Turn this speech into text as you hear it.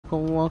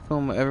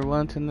welcome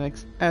everyone to the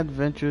next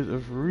adventures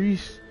of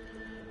Reese,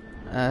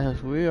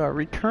 as we are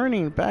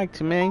returning back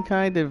to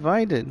Mankind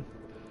Divided.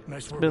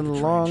 Nice It's been a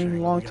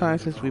long time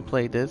since we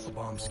played this. A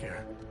bomb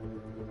scare.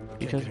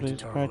 You just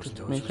missed practice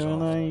main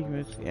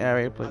storyline. Yeah, I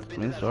already played the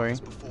main story.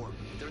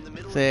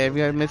 Say, if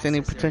you guys missed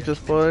any potential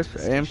spoilers,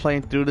 I am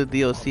playing through the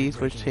DLCs,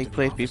 which take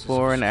place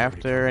before and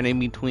after and in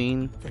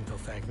between. Think they'll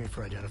thank me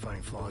for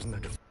identifying flaws in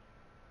their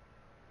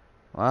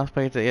Last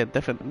played it, yeah,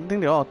 definitely. I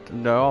think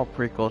they're all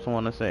prequels. I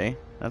want to say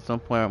at some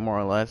point, more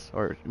or less,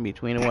 or in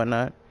between and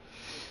whatnot.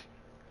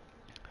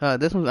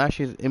 This one's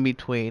actually in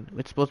between.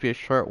 It's supposed to be a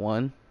short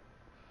one.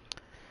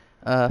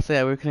 So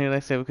yeah, we continue. Like I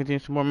said, we continue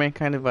some more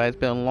Mankind Divided. It's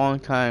been a long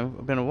time.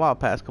 It's been a while,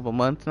 past couple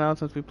months now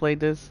since we played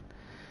this.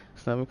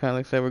 So we kind of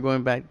like I said, we're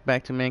going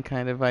back to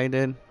Mankind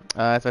Divided.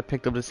 As I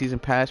picked up the season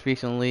pass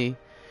recently,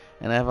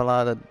 and I have a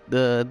lot of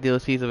the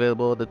DLCs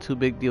available. The two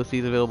big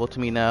DLCs available to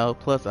me now.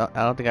 Plus, I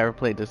don't think I ever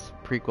played this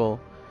prequel.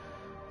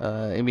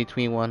 In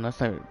between one.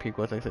 That's not prequel.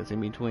 Like I said, it's in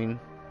between.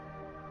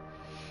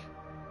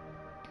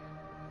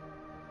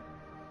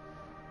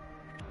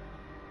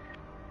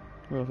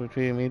 Who else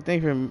retweeted me?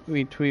 Thank you for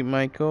retweet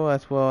Michael,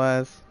 as well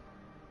as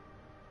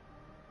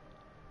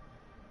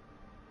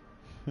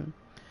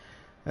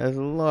there's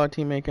a lot of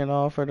team making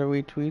all for the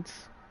retweets.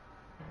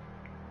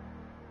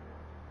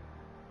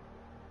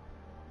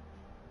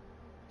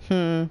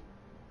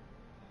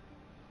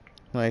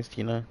 Nice,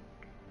 Tina.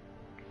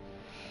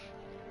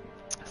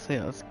 So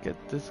yeah, let's get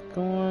this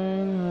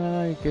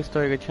going. Get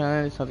started, good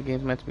challenge. It's how the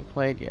game's meant to be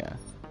played. Yeah.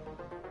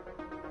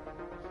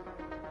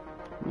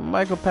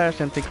 Michael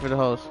Patterson, thank you for the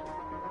host.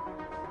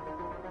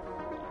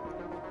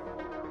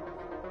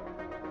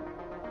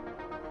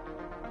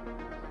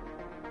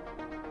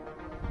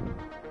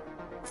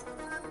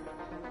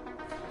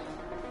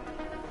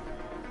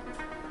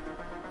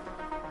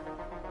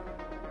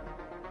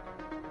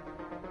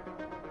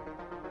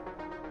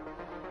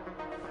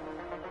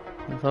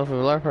 Hopefully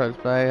a lot of prize,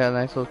 but I had a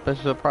nice little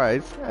special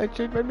surprise. I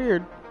shaved my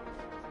beard.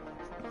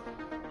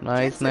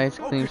 Nice,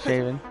 clean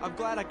shaven. I'm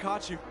glad I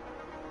caught you.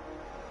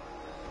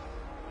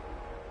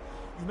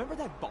 You remember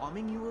that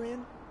bombing you were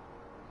in?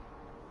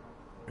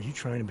 Are you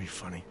trying to be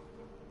funny?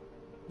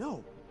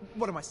 No.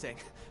 What am I saying?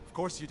 Of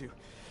course you do.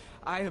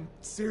 I am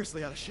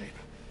seriously out of shape.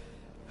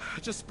 I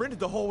just sprinted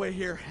the whole way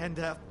here and,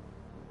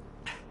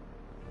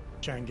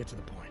 Try and get to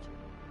the point.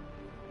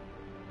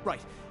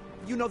 Right.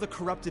 You know the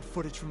corrupted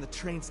footage from the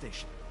train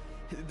station?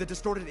 The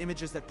distorted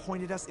images that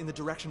pointed us in the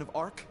direction of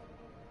Ark?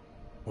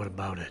 What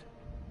about it?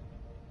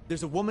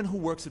 There's a woman who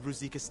works at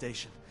Ruzicka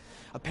Station.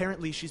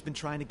 Apparently, she's been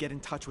trying to get in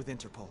touch with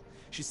Interpol.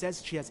 She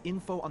says she has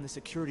info on the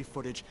security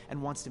footage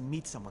and wants to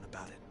meet someone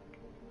about it.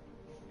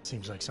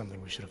 Seems like something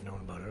we should have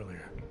known about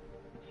earlier.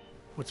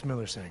 What's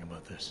Miller saying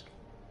about this?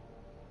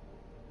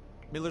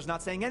 Miller's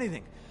not saying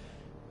anything.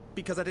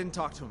 Because I didn't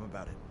talk to him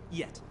about it.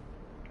 Yet.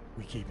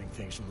 We keeping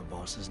things from the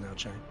bosses now,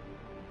 Chang?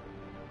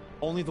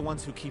 Only the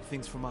ones who keep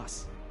things from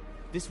us.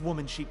 This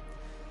woman, she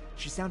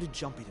sounded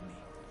jumpy to me.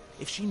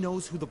 If she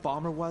knows who the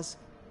bomber was...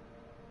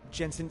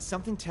 Jensen,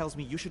 something tells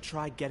me you should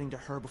try getting to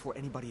her before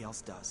anybody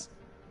else does.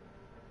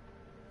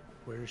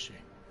 Where is she?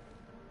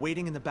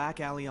 Waiting in the back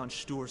alley on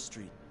Stur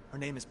Street. Her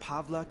name is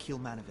Pavla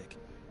Kilmanovic.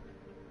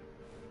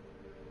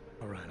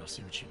 Alright, I'll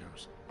see what she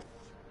knows.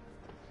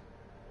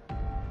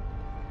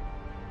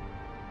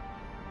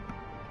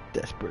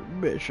 Desperate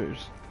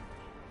measures.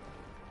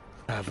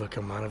 Pavla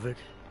Kilmanovic?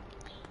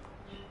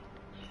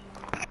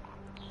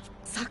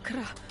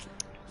 Sakra,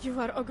 you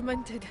are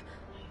augmented.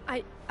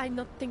 I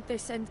not think they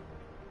sent...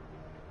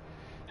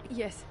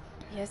 Yes,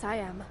 I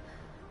am.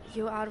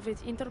 You are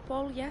with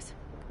Interpol, yes?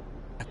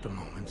 At the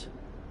moment.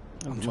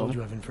 I'm told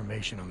you have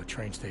information on the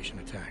train station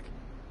attack.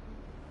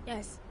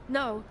 Yes.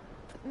 No.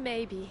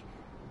 Maybe.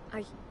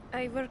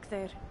 I work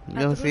there. You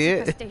don't see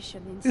it?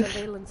 Station in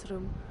surveillance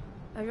room.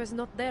 I was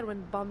not there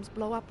when bombs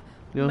blow up.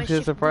 You don't my see the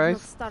shift surprise?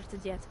 did not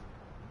started yet.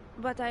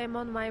 But I am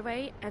on my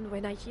way, and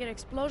when I hear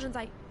explosions,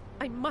 I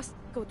must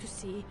go to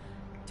see,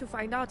 to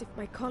find out if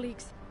my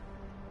colleagues...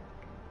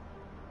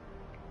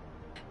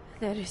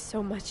 There is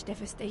so much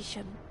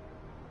devastation.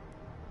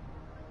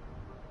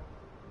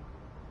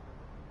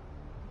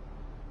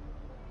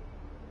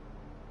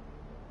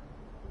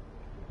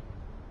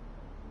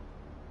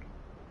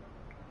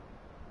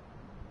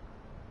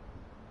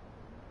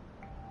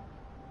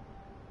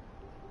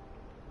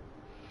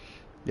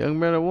 Young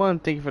Brother 1,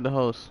 thank you for the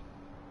host.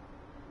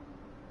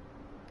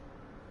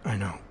 I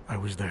know. I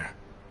was there.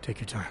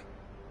 Take your time.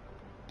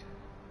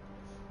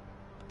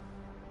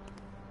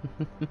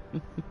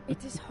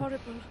 It is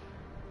horrible.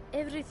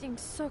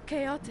 Everything's so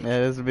chaotic. Yeah,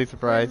 this is a big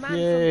surprise. When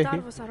Yay!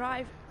 man from Tarvos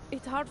arrived,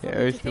 it's hard for Yeah, me I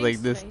to always feel think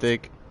like this straight.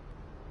 thick.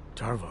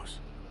 Tarvos?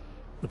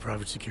 The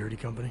private security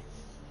company?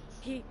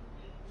 He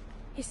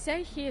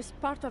say he is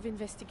part of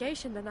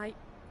investigation, and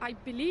I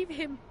believe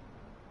him.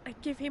 I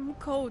give him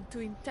code to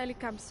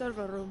Intellicam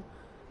server room.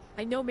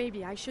 I know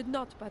maybe I should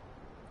not, but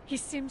he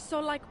seems so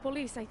like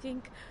police. I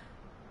think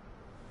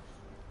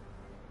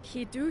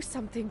he do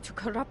something to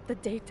corrupt the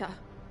data.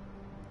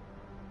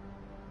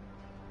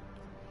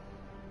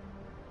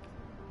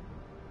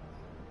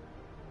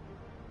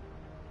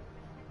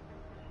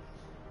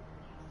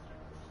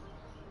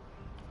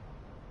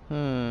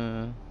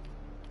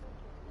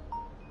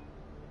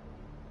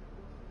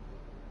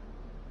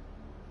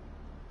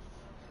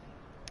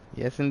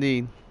 Yes,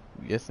 indeed.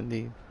 Yes,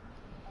 indeed.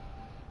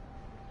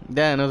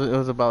 Yeah, and it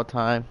was about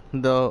time.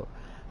 Though,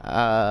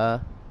 uh,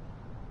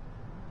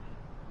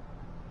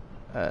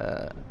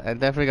 I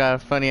definitely got a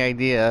funny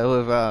idea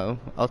with, I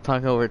was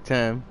talking over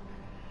Tim,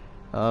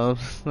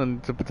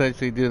 to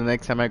potentially do the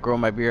next time I grow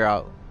my beard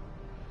out.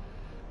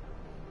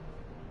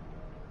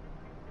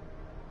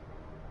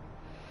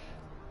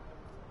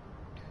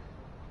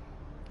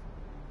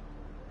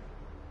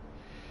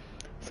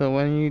 So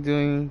when are you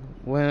doing,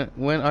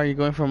 when are you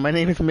going for My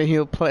Name is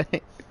Mayo play?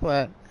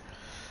 What?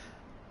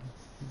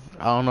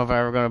 I don't know if I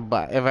ever gonna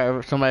buy, if I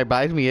ever, somebody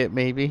buys me it,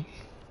 maybe.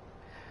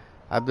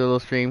 I'll do a little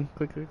stream.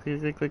 Click, click, click,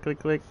 click, click, click,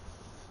 click.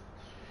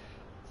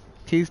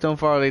 Keystone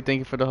Farley, thank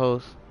you for the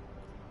host.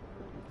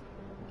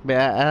 But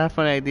I had a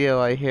funny idea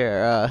right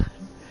here.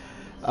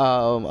 I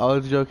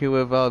was joking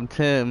with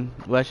Tim.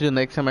 What I should do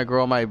next time I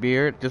grow my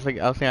beard, just like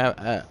I was saying,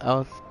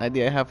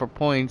 idea I have for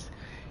points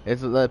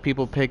is to let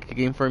people pick a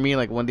game for me,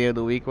 like one day of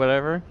the week,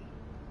 whatever.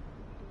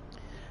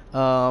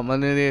 And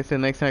then they said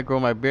next time I grow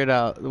my beard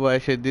out, what I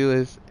should do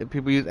is if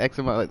people use X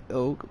amount, like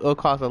it'll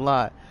cost a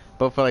lot,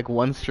 but for like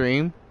one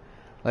stream,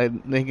 like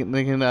they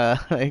can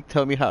like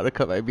tell me how to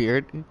cut my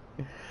beard.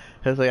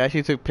 Cause like I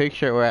actually took a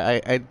picture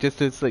where I just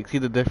to like see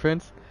the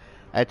difference.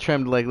 I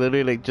trimmed like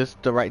literally like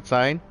just the right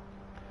side.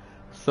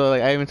 So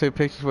like I even took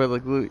pictures where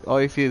like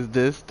all you see is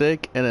this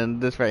thick and then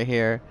this right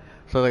here.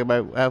 So like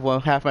I have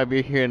one half my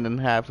beard here and then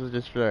half is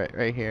just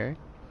right here.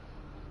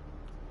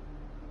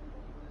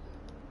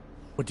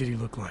 What did he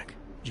look like?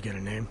 Did you get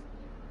a name?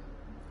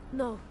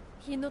 No,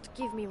 he not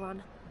give me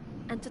one.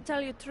 And to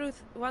tell you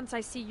truth, once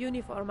I see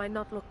uniform, I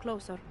not look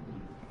closer.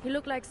 He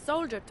look like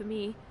soldier to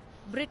me,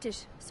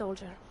 British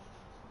soldier.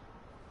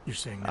 You're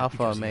saying that Alpha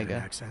because he had Omega.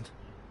 an accent?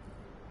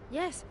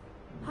 Yes,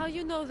 how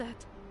you know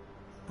that?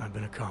 I've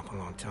been a cop a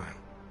long time.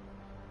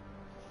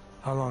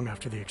 How long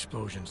after the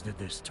explosions did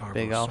this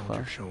Big Tarvos Alpha.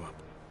 soldier show up?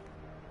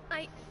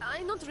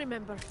 I not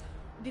remember.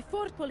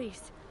 Before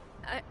police.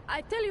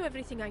 I tell you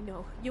everything I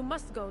know. You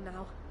must go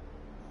now.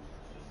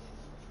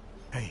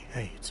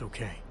 Hey, it's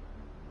okay.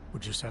 We're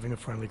just having a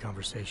friendly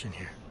conversation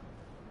here.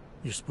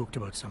 You're spooked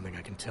about something,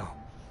 I can tell.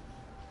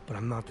 But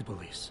I'm not the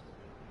police.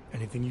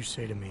 Anything you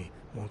say to me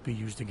won't be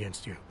used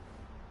against you.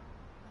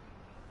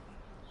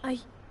 I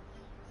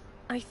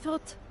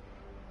thought...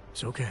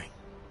 It's okay.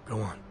 Go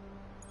on.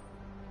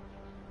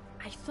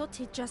 I thought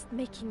he just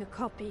making a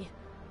copy.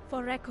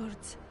 For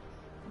records.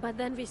 But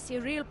then we see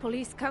real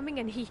police coming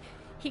and he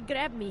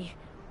grabbed me.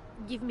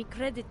 Give me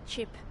credit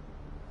chip.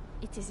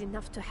 It is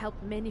enough to help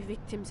many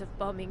victims of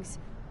bombings.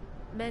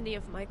 Many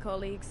of my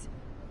colleagues.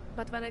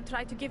 But when I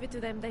try to give it to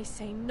them, they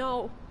say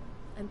no.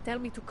 And tell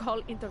me to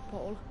call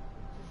Interpol.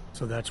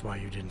 So that's why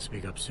you didn't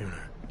speak up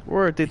sooner.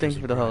 Word, thank Because you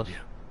he for the grabbed host.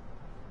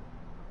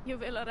 you. You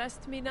will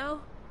arrest me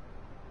now?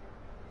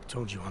 I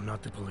told you I'm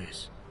not the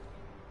police.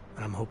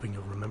 And I'm hoping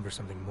you'll remember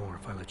something more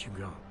if I let you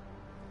go.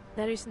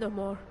 There is no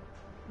more.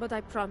 But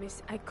I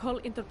promise, I call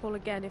Interpol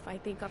again if I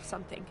think of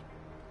something.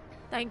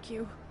 Thank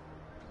you.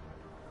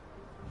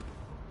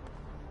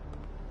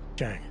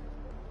 Chang,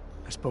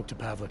 I spoke to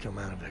Pavlik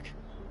Ilmanovic.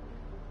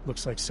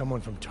 Looks like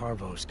someone from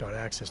Tarvos got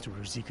access to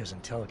Ruzika's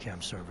and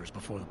telecam servers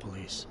before the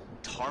police.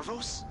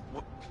 Tarvos?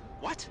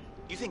 What?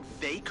 You think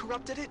they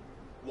corrupted it?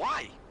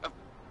 Why?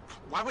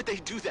 Why would they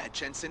do that,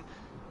 Jensen?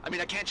 I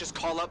mean, I can't just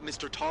call up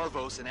Mr.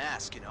 Tarvos and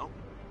ask, you know?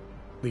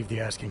 Leave the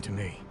asking to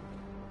me.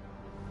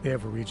 They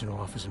have a regional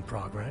office in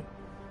Prague, right?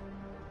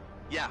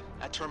 Yeah,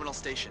 at Terminal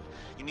Station.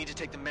 You need to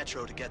take the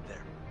metro to get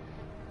there.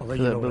 I'll let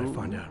you know what I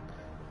find out.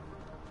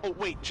 Oh,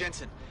 wait,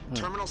 Jensen.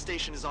 Terminal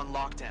Station is on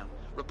lockdown.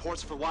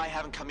 Reports for why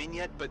haven't come in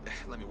yet, but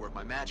let me work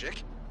my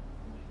magic.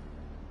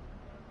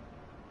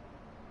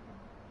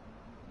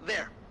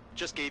 There.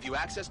 Just gave you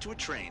access to a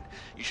train.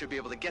 You should be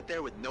able to get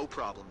there with no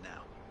problem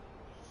now.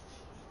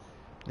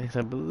 Yes,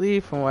 I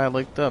believe from what I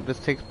looked up, this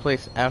takes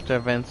place after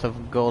events of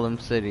Golem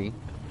City.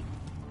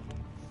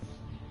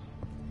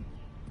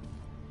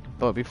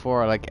 But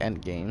before, like,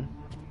 Endgame.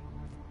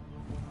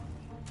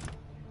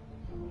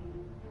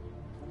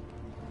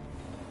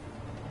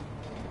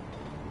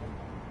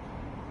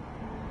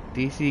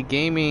 DC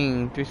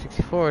Gaming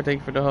 364, thank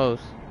you for the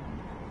host.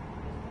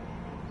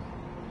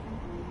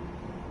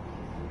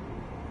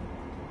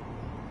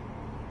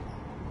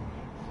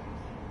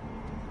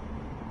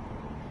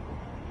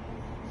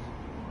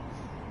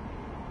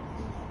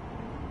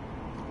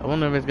 I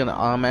wonder if it's gonna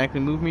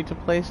automatically move me to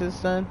places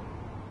then.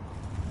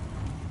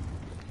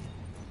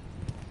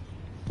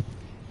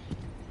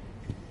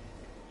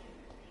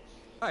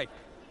 Hey,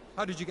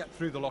 how did you get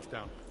through the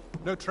lockdown?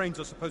 No trains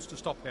are supposed to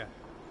stop here.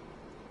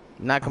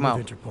 Knock him I'm out.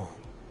 with Interpol.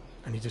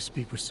 I need to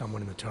speak with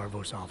someone in the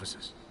Tarvos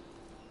offices.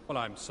 Well,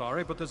 I'm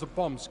sorry, but there's a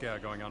bomb scare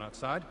going on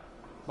outside.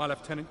 My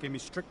lieutenant gave me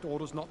strict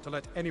orders not to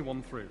let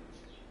anyone through.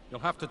 You'll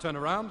have to turn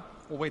around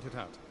or wait it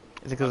out.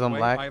 Is it because By I'm the way,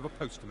 black? I have a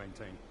post to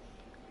maintain.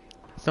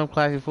 Some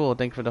classy fool,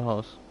 thank you for the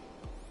host.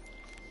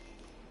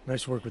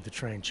 Nice work with the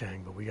train,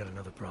 Chang, but we got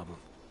another problem.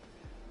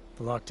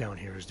 The lockdown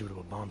here is due to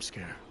a bomb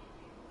scare.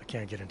 I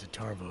can't get into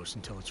Tarvos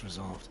until it's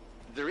resolved.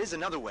 There is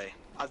another way.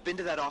 I've been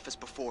to that office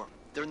before.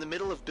 They're in the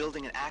middle of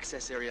building an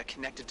access area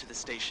connected to the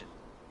station.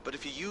 But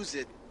if you use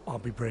it... I'll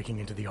be breaking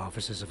into the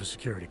offices of a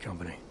security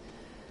company.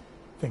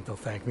 Think they'll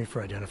thank me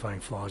for identifying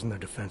flaws in their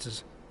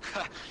defenses?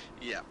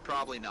 Yeah,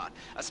 probably not.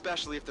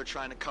 Especially if they're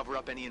trying to cover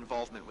up any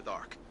involvement with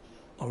ARC.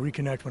 I'll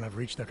reconnect when I've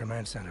reached their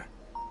command center.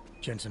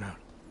 Jensen out.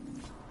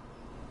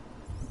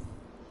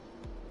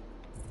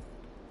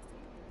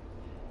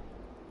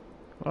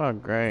 Oh,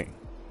 great.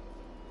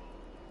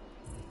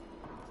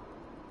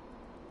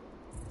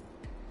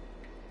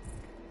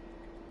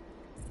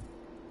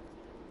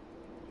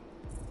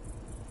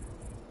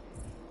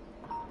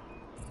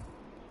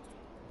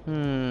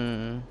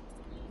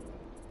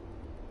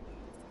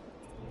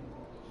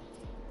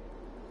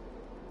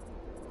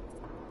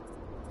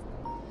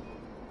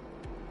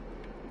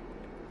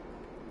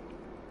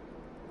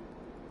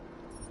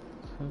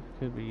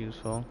 Could be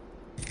useful.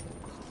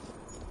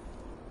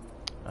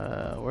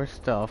 Where's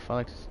stealth? I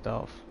like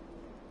stealth.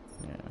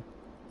 Yeah.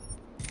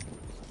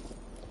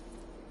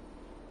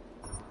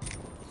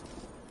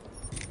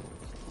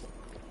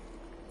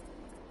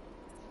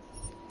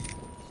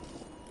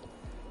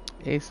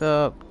 Ace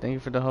up. Thank you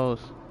for the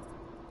host.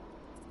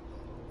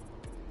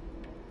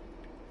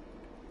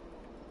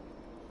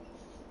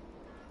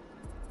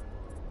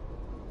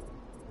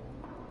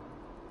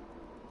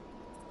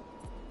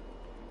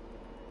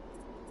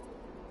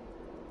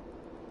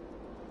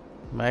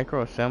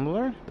 Micro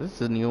assembler? This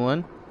is a new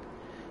one.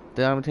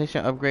 The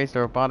augmentation upgrades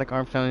the robotic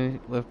arm family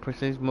with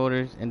precision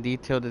motors and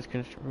detailed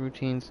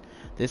routines.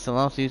 This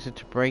allows users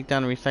to break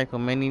down and recycle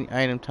many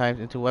item types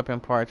into weapon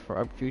parts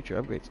for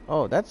future upgrades.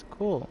 Oh, that's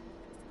cool.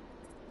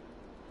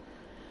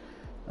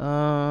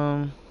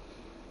 Good.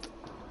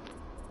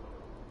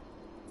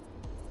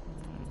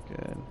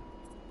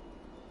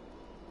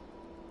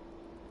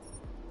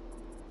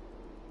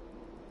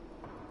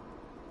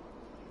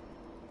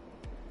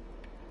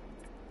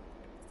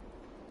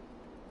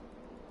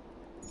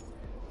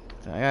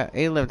 I got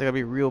A left. I gotta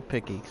be real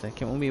picky because I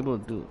won't be able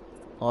to do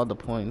all the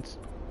points.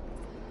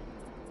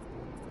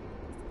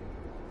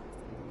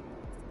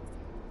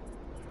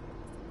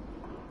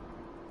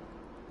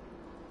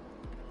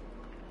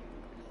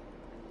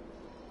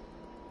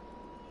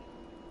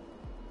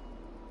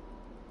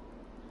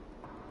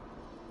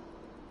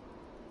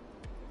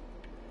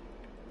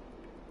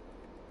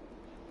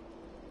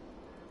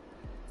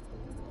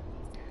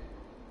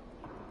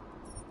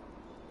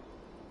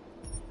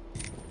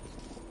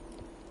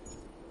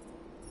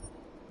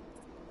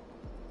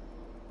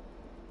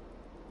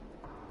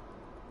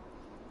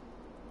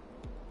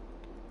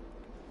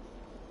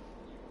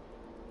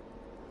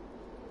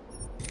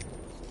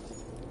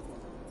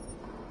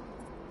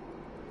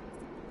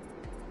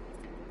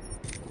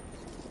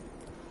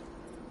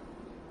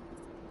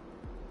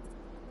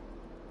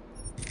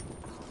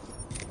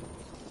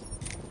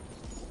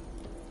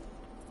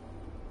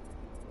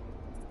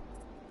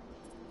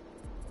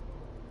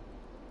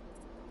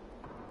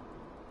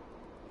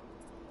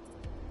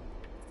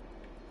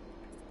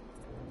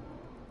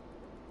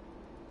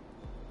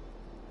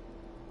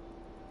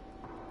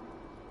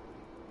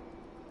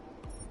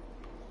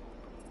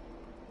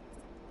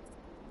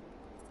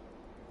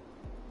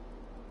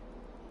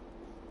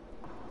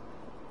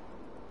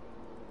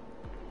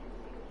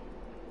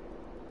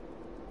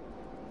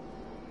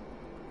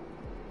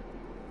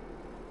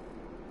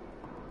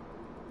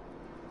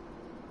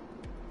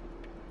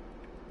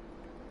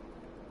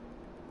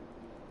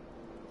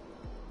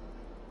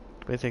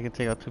 Basically, I can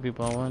take out 2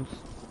 people at once.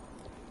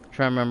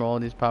 Try to remember all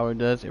these power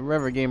does.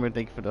 Irrever Gamer,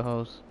 thank you for the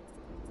host.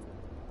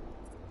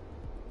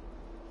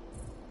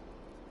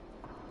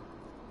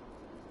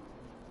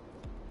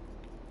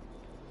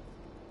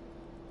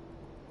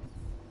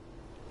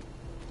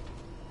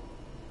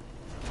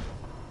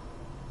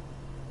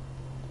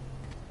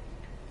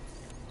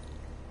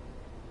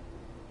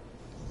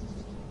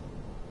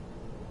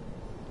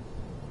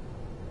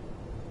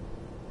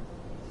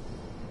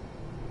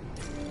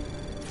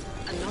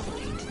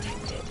 Anomaly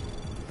detected.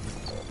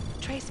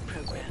 Trace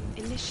program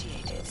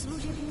initiated.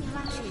 Služební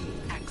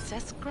hlášení.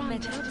 Access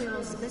granted. Metro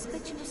bylo z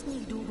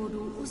bezpečnostních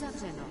důvodů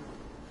uzavřeno.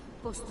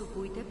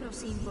 Postupujte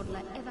prosím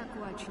podle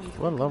evakuačních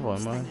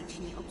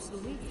staniční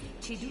obsluhy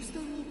či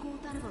důstojníků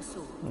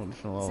Tarvosu.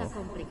 Za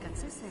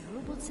komplikace se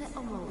hluboce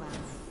omlouváme.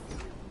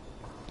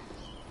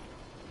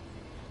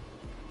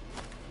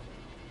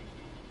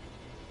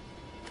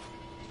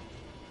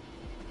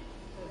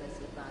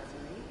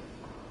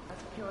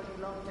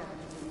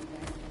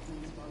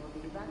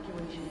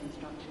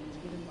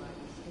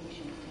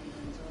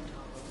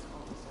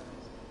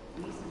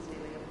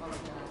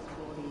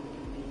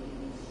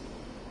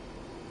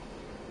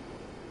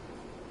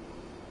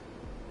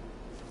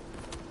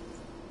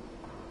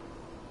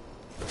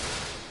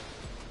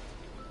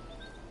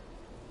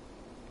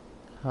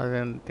 How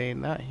did they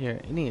not hear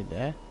any of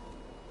that?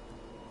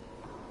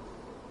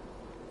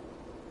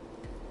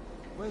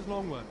 Where's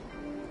Longworth?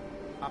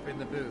 Up in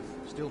the booth,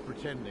 still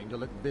pretending to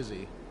look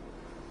busy.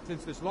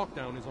 Since this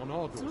lockdown is on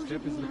our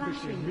doorstep, it's an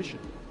official mission.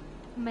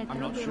 I'm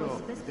not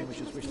sure. I think we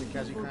should switch to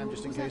Kazikram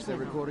just in case they're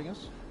recording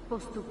us.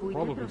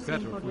 Probably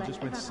better if we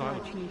just went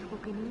silent.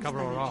 Cover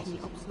our asses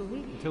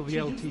until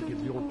the LT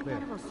gives the all clear.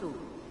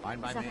 Fine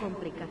by Za me.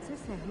 komplikace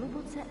se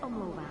hluboce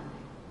omlouváme.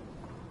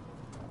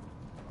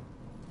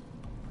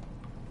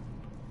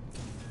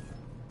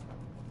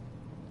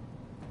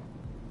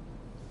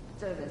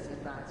 Service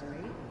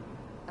advisory.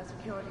 A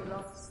security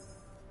loss.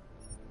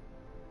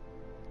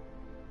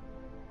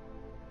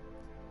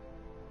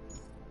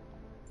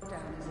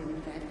 Lockdown is in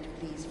effect.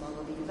 Please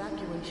follow the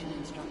evacuation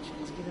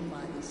instructions given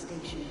by the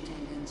station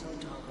attendants or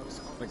Targos officers.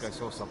 I think I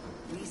saw something.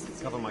 We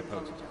sincerely Cover my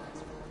coat. apologize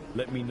for the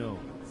Let me know.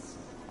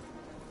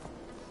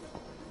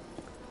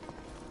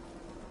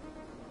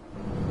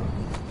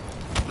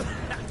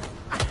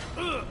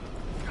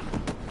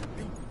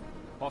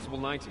 Possible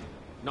 90.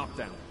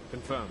 Knockdown.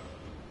 Confirmed.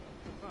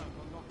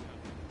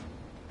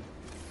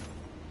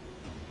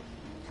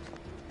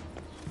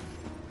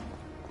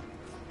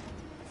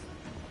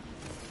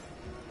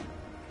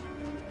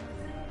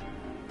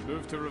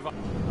 Move to revive.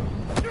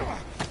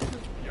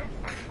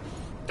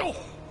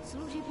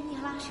 Služební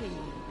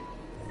hlášení.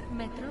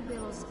 Metro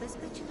bylo z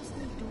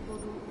bezpečnostních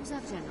důvodů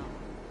uzavřeno.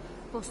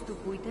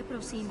 Postupujte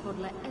prosím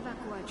podle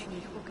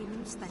evakuačních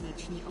pokynů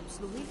staniční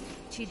obsluhy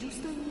či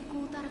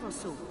důstojníků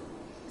Tarvosu.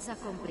 Za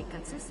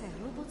komplikace se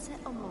hluboce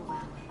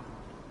omlouváme.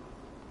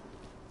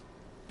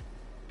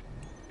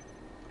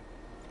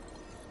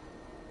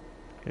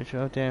 Good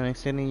show up there and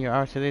extending your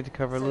hours today to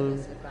cover Lou.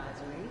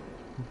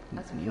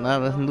 Not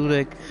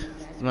Ludic.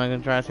 I'm not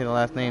gonna try to say the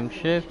last name.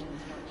 Shift.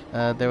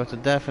 There was a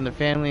death in the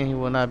family and he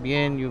will not be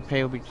in. Your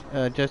pay will be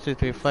adjusted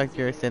to reflect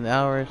your extended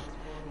hours.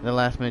 The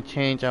last minute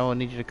change, I will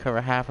need you to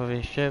cover half of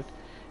his shift.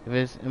 If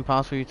it's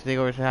impossible for you to take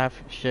over half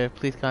shift,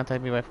 please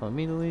contact me by phone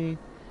immediately.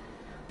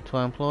 To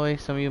our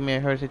employees, some of you may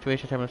have heard a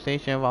situation at Terminal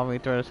Station involving a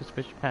threat of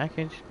suspicious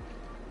package.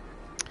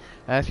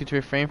 I ask you to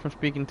refrain from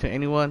speaking to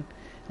anyone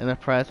in the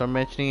press or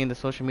mentioning in the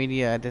social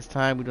media at this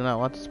time. We do not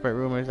want to spread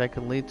rumors that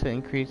could lead to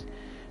increased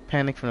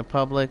panic from the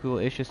public. We will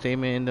issue a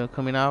statement in the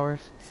coming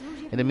hours.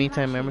 In the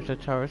meantime, members of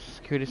the Tower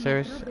Security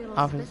Service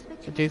Office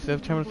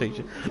adjacent to Terminal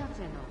Station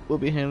will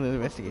be handling the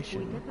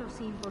investigation.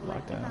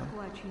 Lockdown.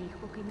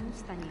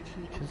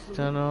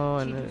 Tunnel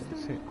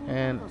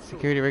and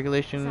security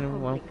regulation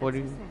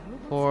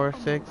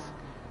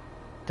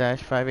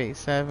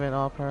 144.6-587.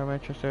 All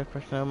parametric service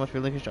personnel must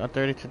relinquish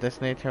authority to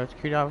designated Tower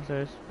Security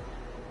officers.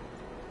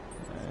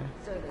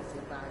 Service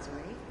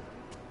advisory.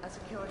 A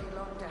security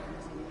lockdown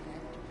is in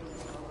effect.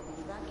 Please follow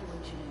the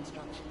evacuation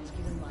instructions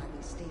given by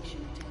the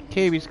station attendants.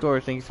 KB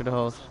scores, thank you for the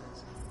host.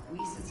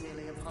 We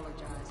sincerely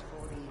apologize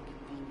for the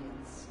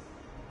inconvenience.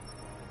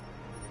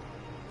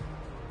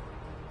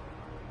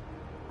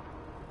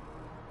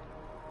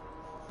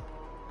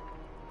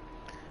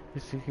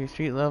 The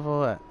street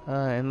level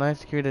and line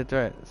security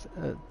threat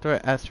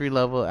at street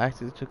level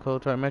access to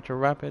code to our metro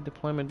rapid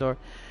deployment door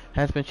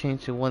has been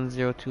changed to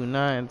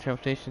 1029 and the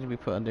terminal station to be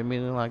put under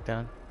immediate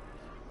lockdown.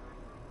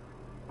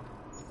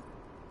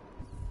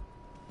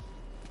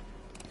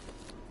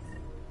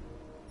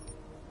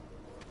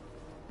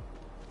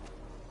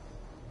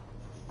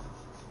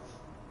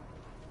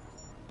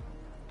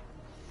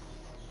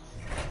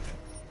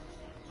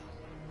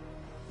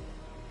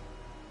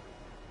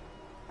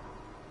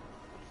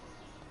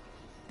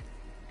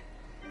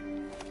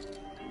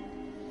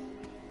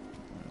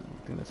 I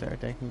think that's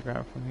everything I can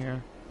grab from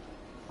here.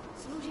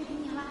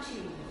 Služební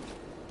hlášení.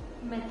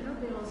 Metro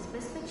bylo z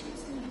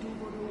bezpečnostních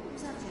důvodů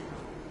uzavřeno.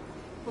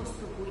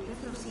 Postupujte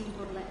prosím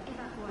podle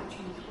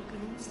evakuačních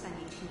pokynů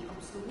staniční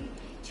obsluhy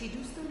či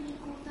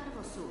důstojníků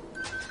Tarvosu.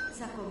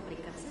 Za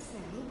komplikace se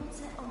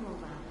hluboce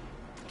omlouváme.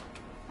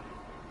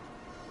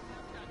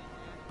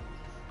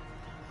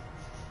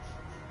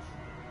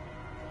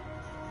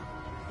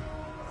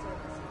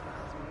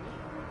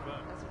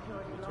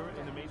 The turret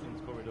in the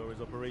maintenance corridor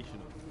is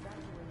operational.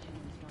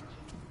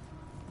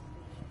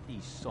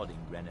 These sodding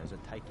Renos are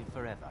taking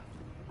forever.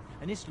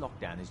 And this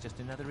lockdown is just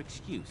another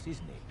excuse,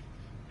 isn't it?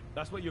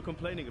 That's what you're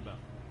complaining about.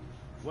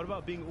 What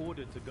about being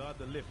ordered to guard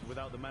the lift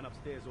without the man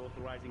upstairs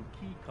authorizing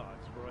key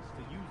cards for us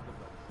to use the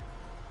place?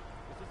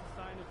 Is this a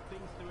sign of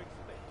things to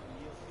expect from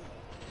the LT?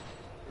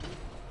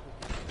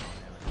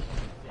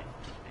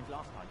 And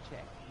last I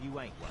checked, you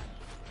ain't one.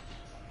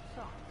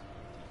 Besides,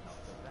 he's not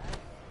so bad.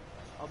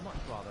 I'd much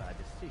rather a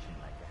decision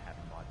maker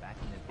having my back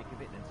in the thick of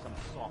it than some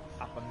soft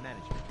upper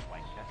management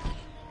wanker.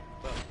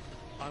 But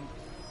I'm...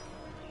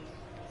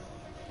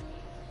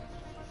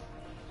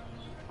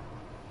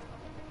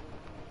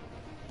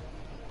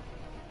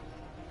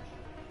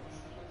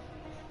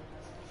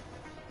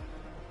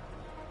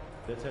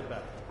 Let's head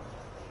back.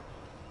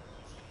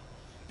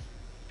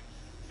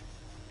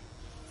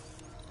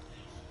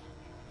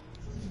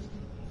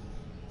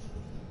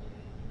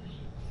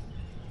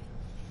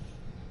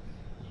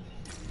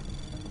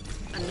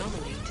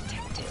 Anomaly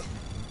detected.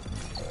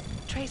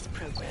 Trace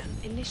program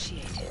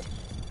initiated.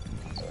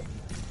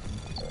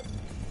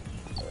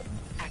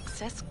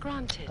 Access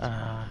granted.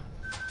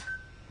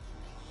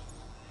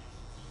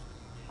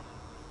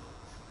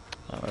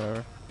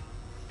 Whatever.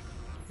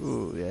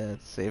 Ooh, yeah,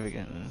 let's save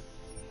again.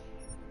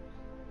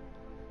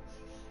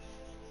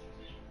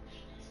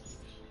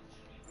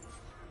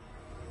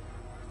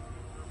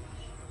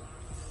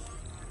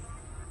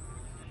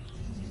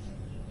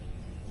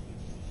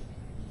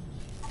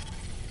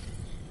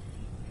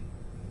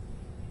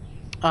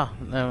 Ah,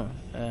 no.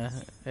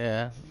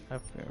 Yeah.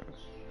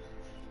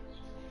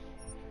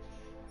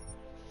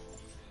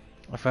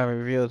 If I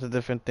reveal it's a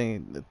different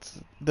thing,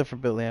 it's a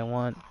different building I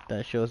want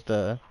that shows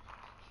the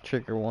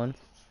trigger one.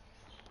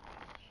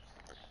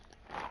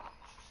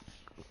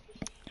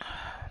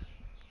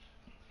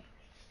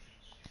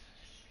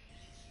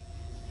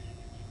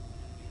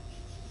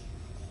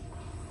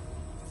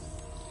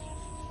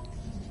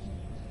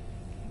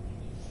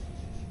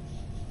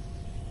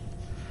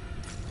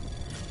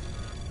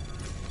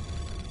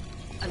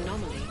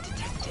 Anomaly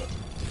detected.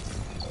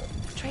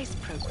 Trace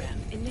program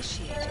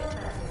initiated.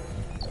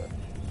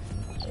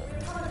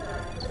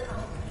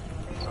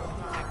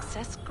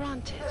 Access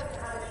granted.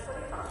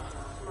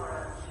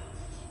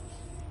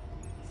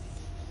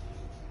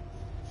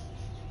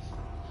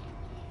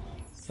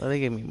 So they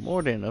gave me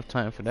more than enough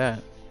time for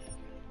that.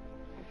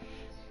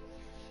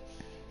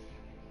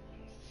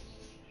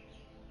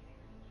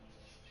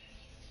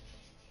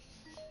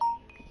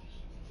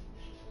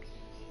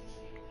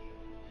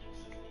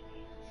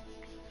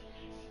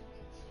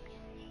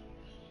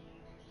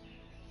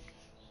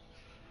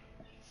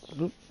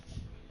 Oop.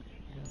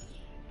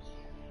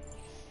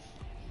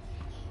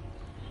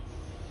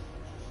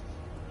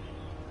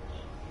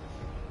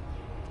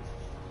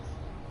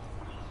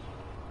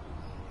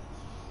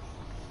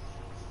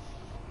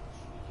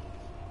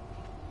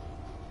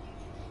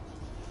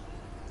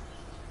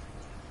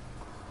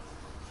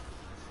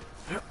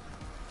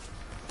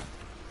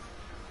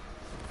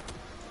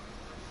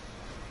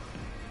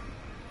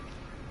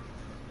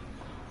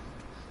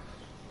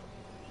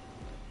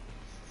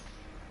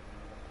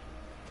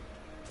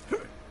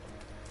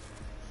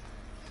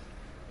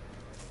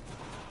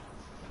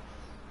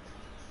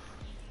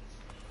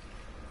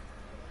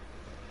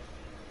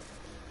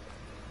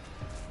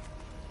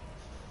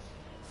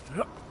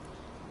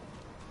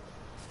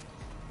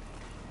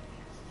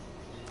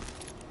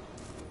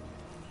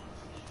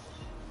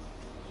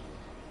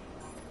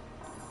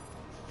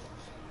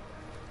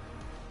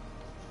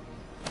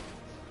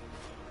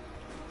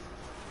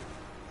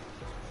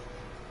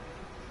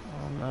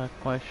 I'm not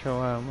quite sure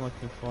what I'm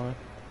looking for.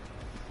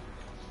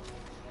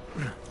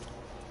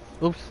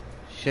 Oops.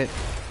 Shit.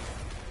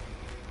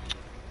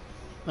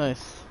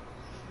 Nice.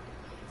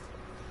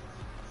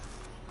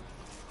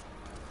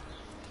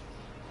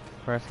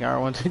 Pressing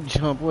R1 to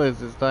jump. What is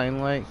this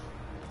dying light?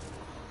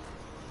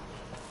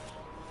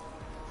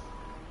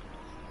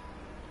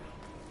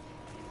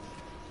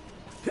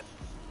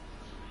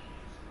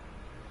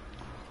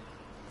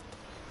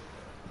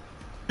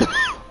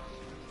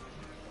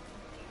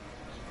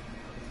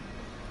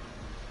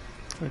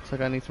 Looks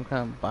like I need some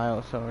kind of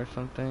biocell or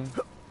something.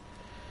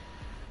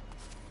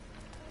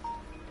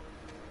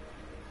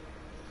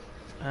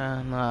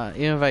 Nah,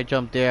 even if I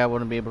jumped there, I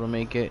wouldn't be able to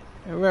make it.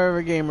 Hey,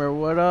 River Gamer,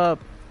 what up?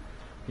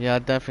 Yeah, I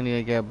definitely need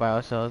to get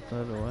biocells the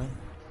other way.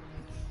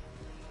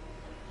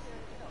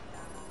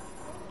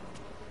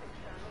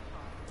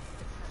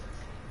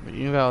 But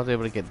even if I was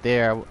able to get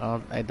there,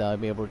 I doubt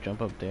I'd be able to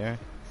jump up there.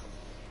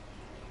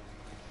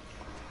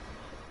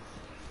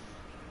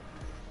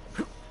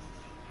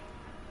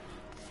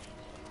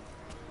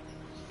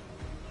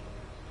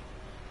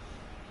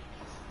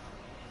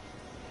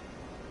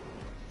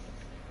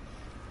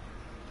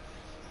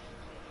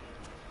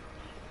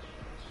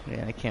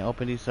 Yeah, I can't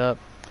open these up.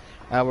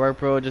 At work,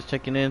 bro, just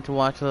checking in to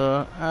watch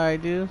the...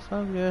 Alright, dude,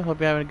 sounds good. Hope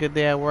you're having a good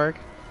day at work.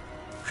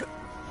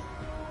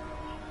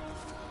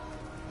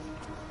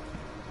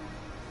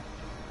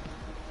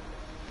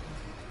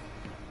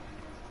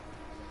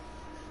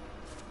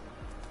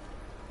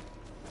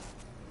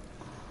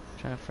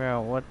 Trying to figure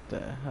out what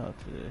the hell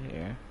to do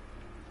here.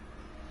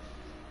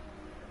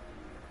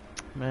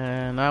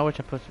 Man, I wish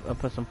I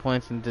put some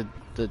points into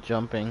the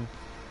jumping.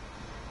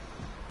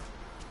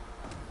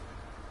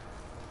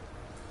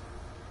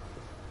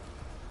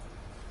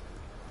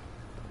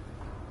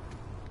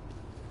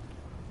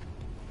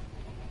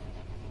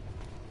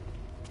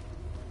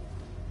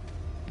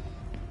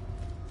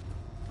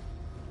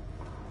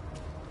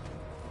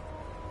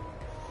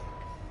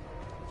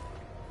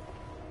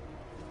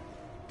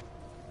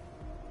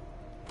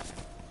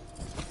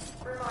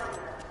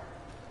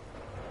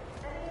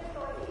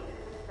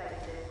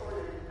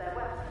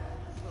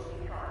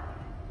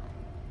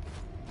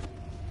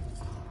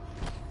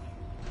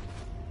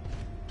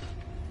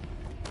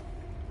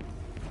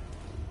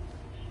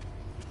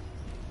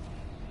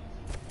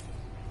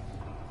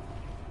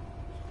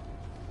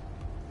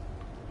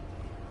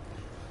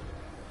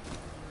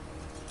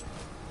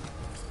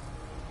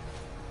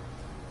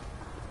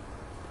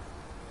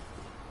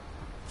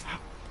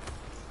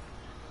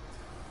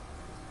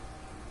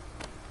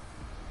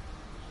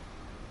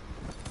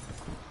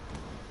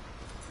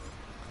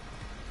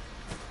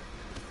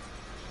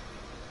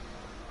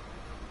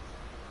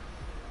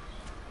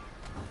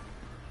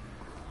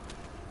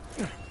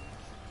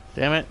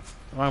 Damn it,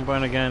 wrong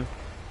button again.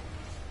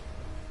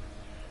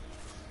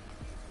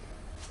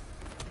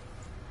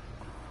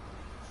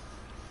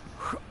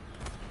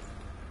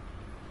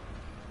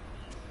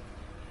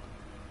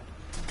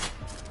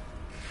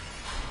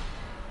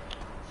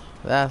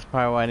 That's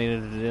probably what I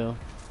needed to do.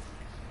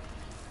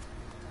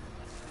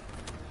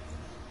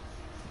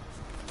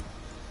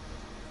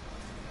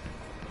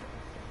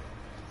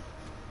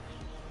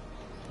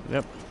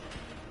 Yep.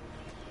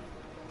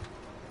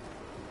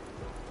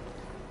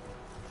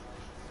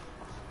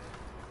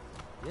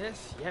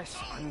 Yes, yes,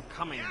 I'm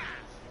coming. You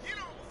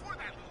know, before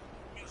that little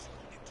musical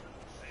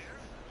interlude there,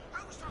 I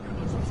was talking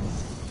about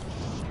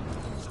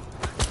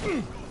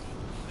something.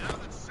 Now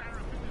that Sarah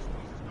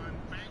Industries has gone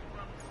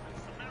bankrupt and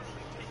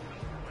summarily taken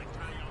over by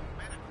Tyone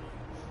Medical,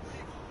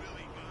 we've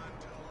really gone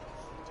to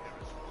lawful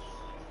territory.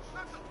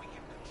 Not that we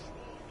can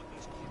control what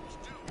these kids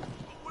do,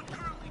 but we're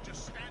currently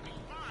just standing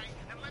by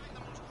and letting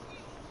the most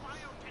evil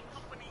biotech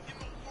company in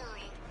the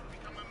world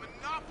become a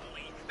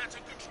monopoly that's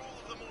in control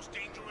of the most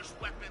dangerous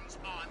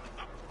weapons on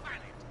the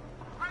planet.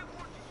 I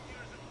warned you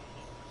years ago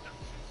about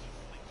production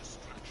equaling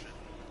destruction,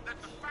 that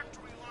the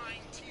factory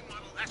line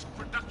T-model-esque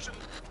production...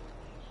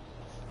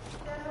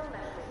 General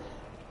message.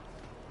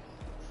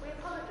 We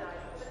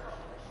apologize for the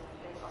conflict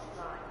being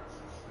offline.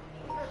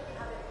 We hope to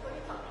have it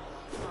fully functional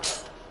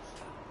tomorrow.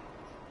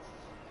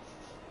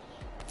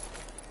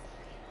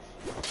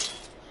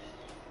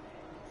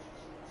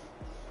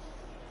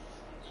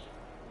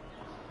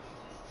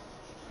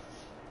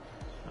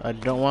 I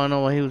don't want to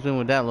know what he was doing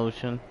with that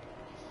lotion.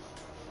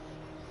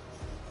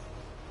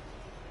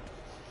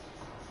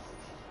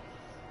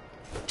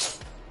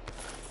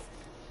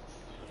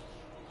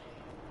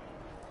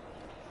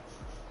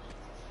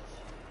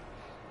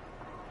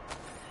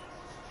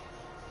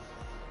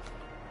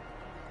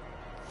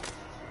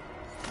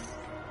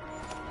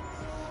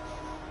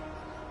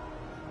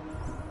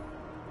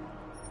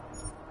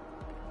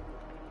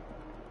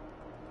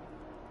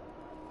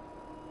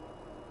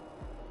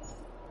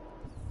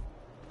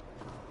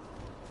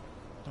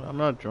 I'm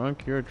not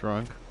drunk, you're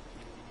drunk.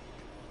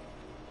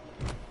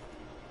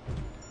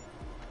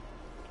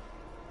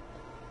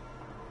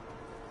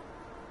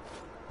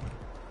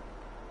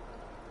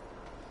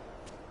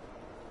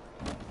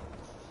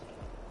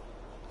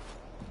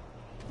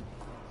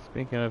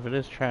 Speaking of, it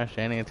is trash.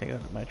 I need to take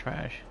out my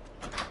trash.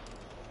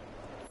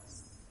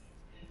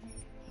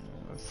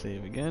 Let's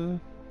save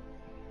again.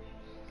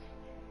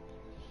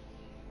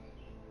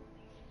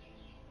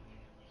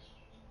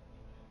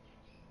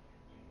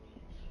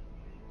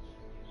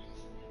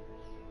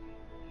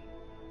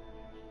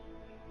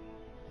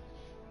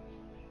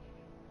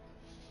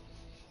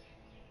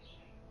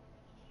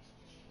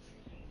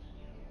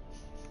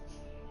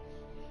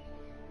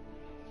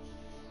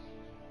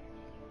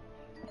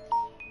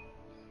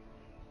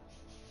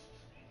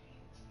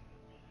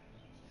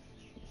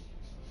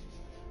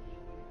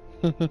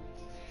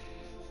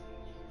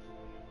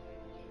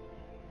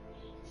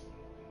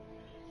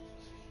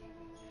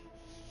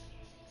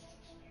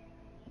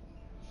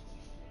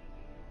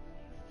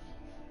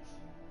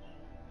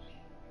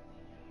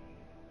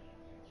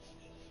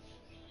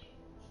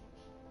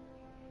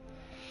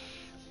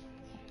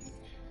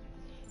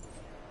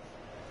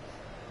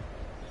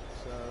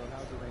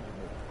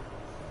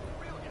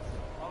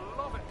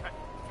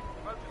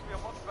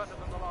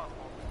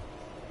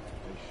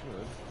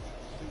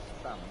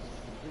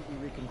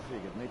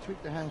 Reconfigured, and they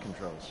tweaked the hand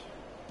controls.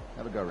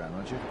 Have a go around,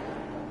 won't you?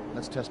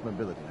 Let's test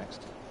mobility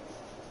next.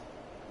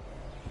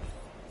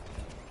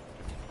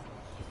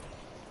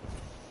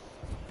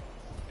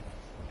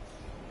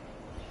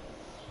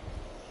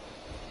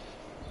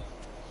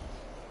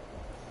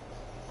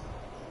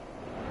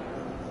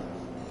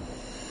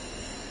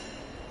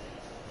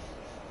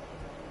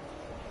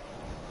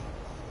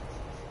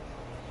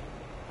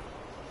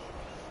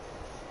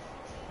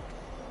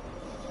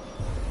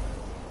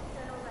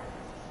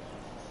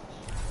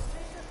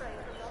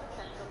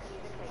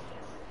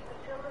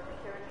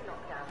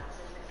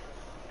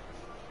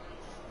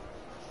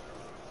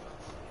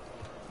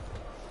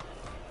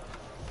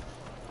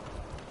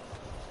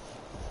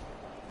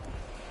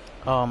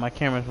 Oh, my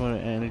camera's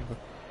moving.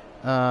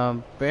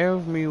 Bear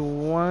with me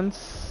 1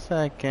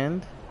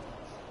 second.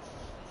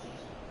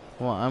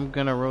 Well, I'm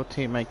gonna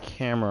rotate my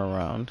camera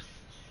around.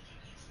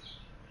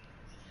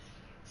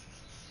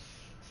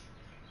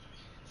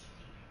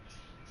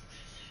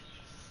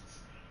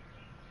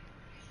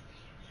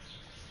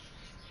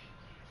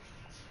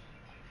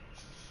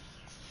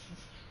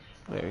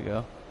 There you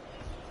go.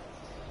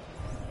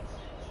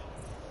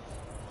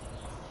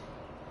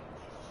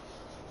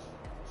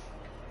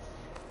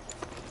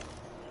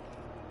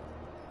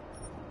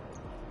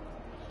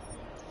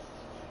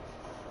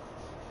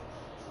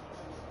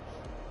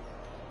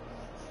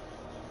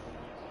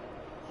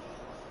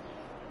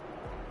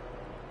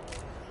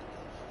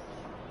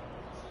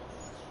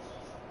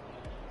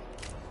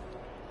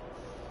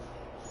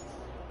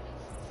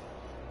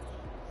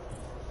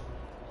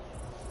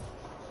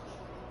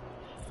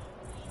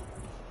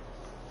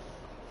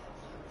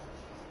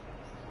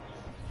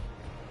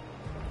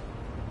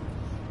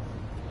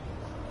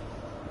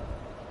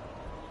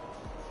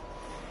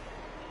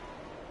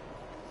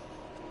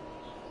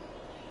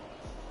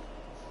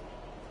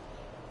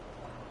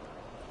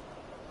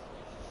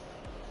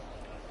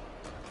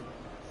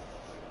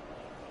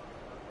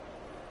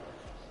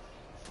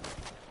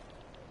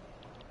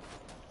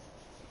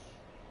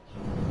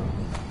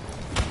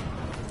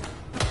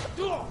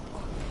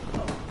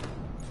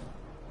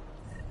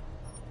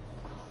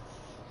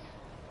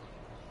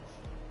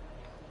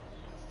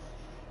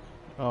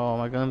 Oh,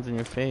 my gun's in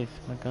your face.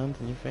 My gun's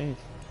in your face.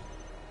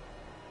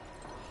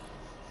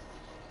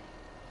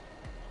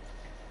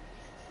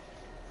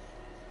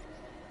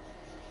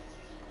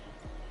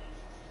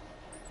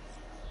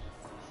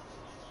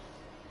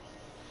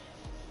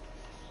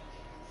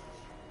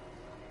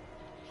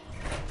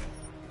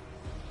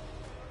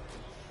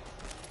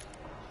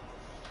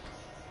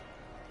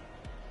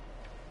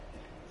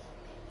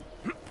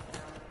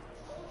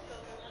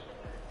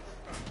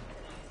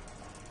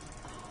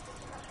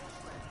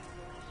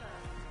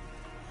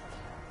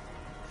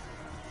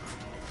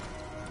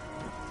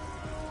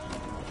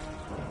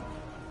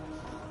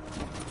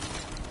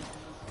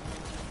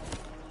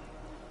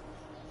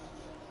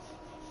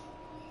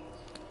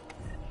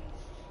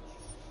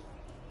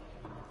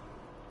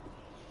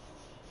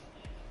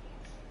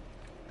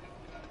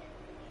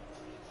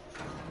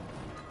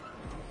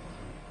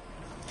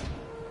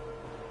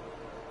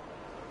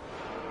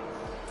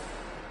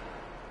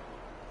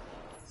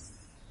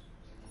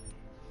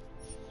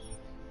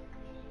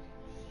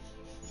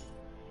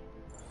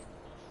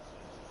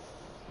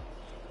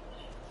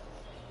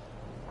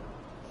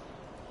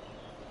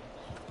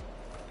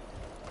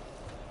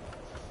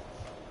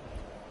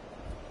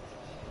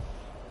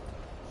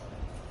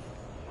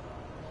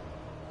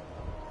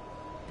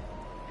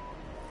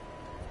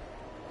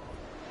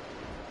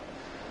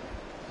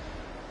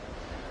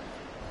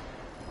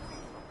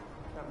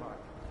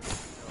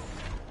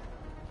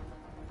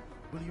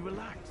 Will you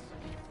relax?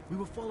 We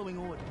were following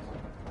orders.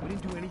 We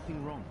didn't do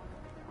anything wrong.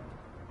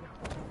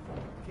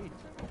 Kid,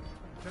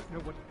 I don't know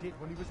what he did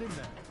when he was in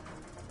there.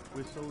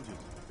 We're soldiers.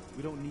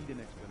 We don't need an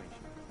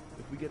explanation.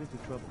 If we get into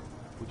trouble,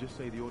 we'll just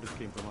say the orders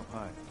came from up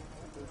high.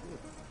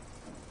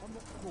 I'm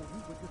not sure we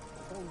were just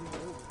following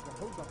orders to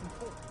hold up and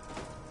talk.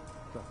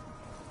 Trust me,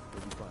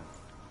 we'll be fine.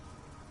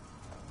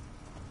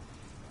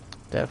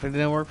 Definitely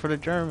didn't work for the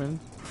Germans.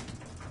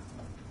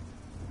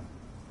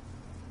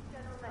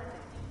 General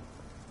message.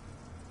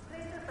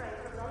 Please refrain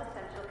from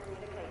non-essential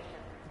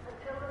communication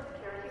until the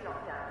security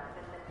lockdown has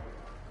been lifted.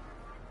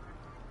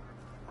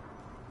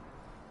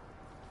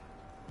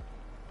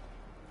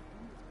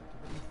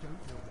 We don't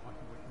know why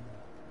he was in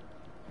there.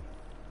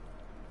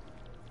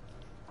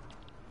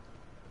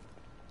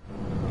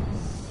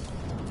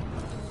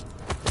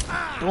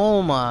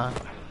 Oh my.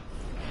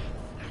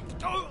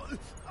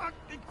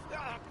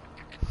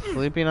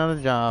 Sleeping on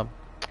the job.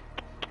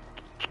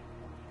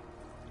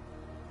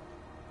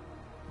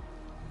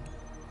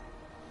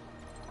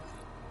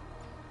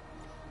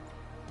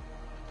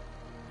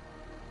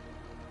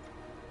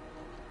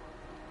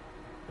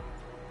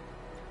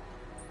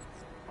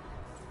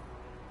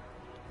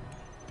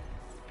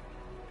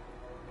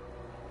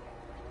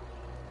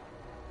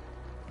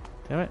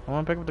 Damn it, I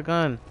want to pick up the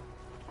gun.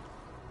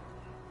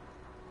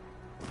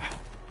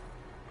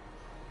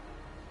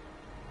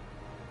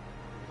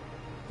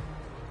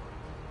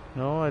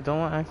 No, I don't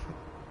want access.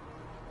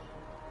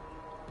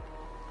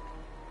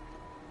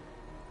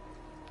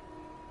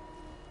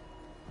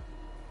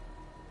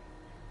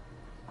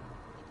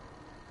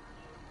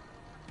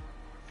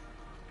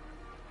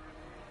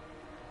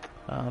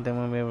 Then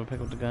we'll be able to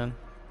pick up the gun.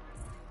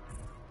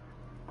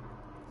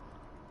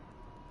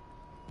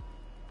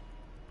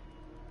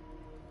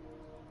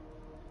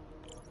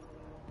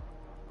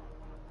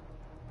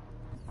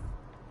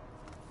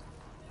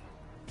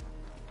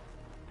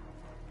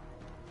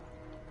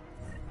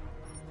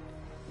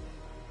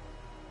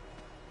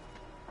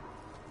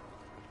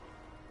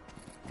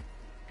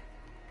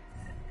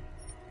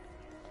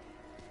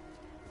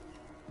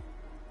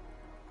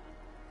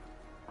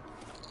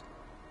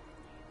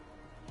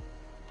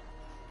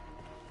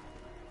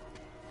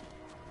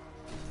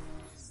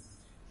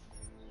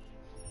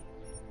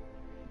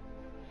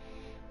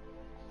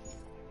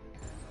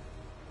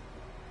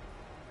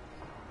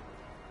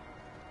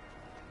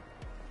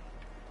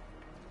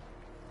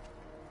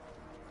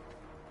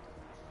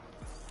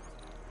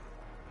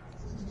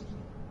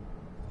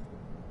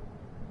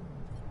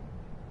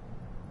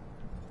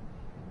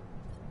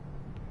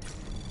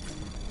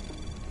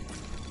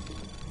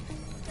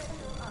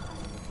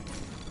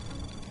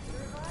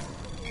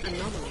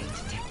 Anomaly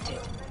detected.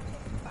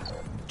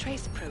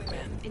 Trace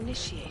program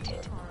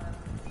initiated.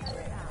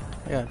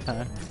 I got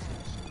time.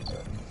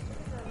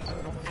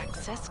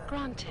 Access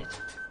granted.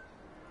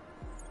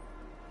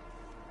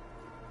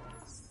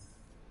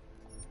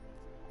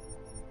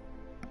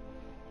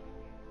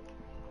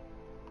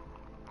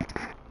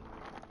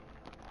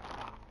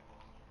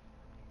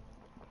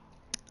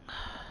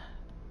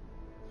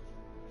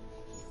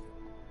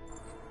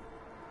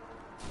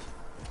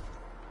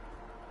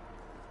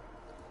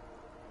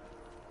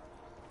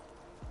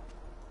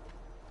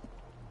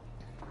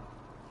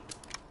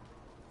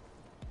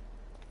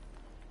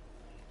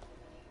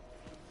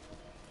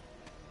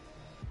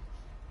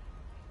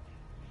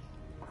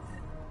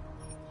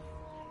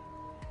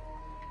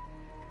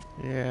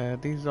 Yeah,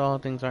 these all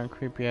things aren't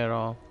creepy at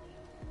all.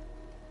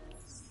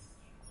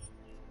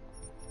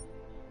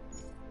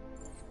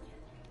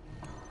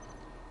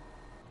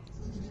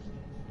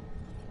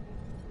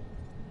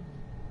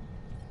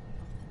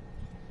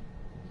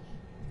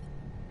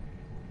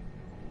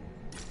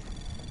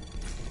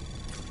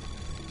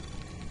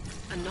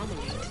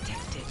 Anomaly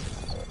detected.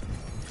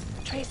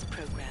 Trace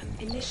program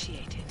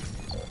initiated.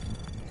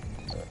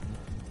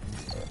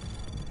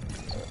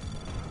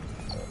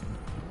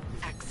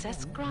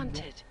 Access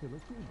granted.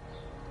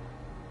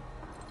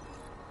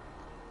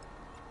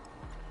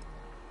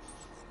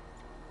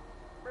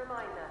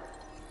 Reminder.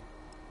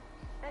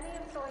 Any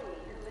employee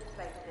who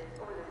misplaces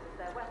or loses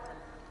their weapon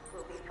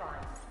will be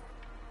fined.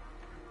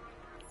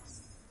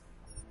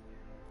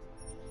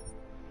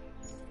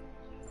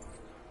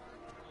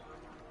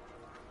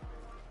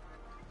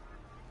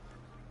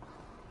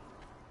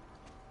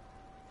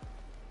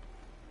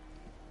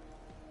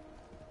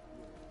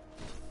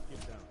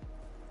 Get down.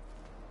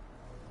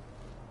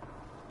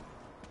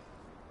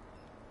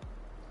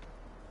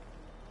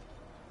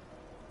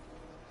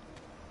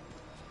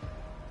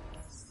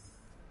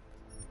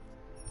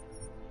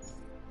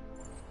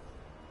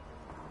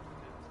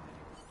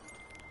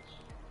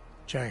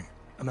 Chang,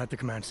 I'm at the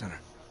command center.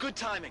 Good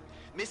timing.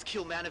 Miss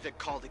Kilmanovic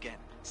called again.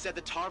 Said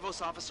the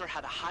Tarvos officer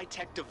had a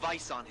high-tech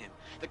device on him.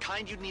 The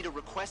kind you'd need a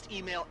request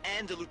email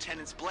and a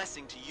lieutenant's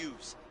blessing to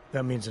use.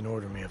 That means an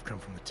order may have come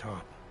from the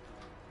top.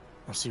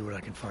 I'll see what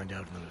I can find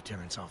out in the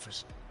lieutenant's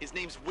office. His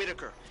name's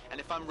Whitaker, and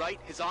if I'm right,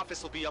 his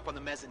office will be up on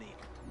the mezzanine.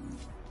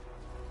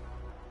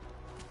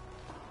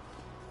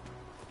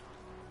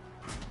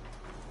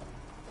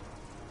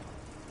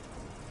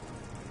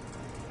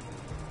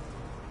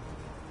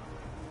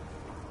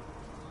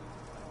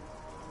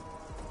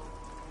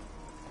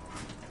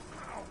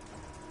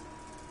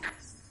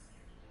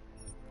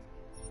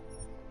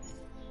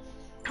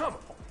 Come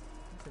on!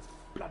 This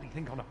bloody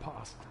thing gonna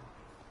pass.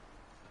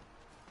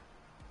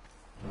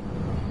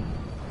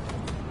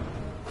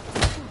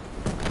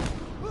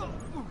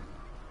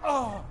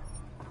 Oh!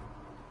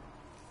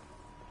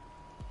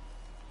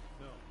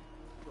 No.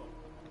 Go.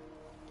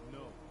 No.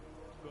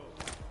 Go.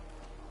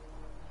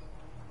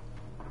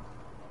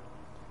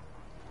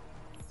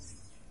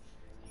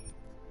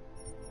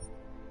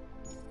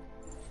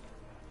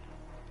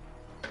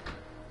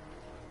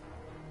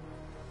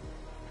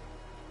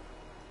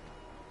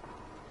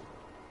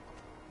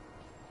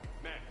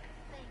 Men,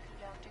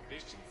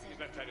 this is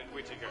Lieutenant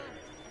Whitaker.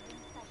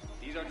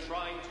 These are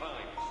trying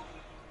times.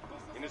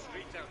 In the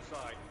streets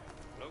outside,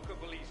 local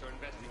police are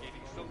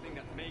investigating something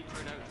that may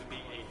turn out to be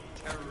a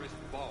terrorist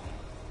bomb.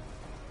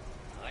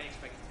 I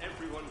expect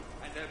everyone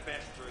at their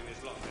best during this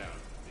lockdown.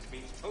 This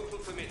means total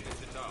commitment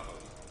to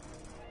Tahoe.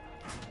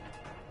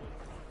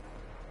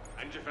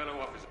 And your fellow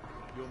officer.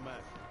 You're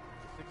mad.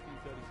 The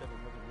 1637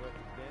 wasn't worth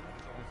it then,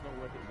 and it's not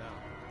worth it now.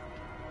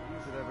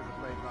 Use it over the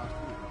blade last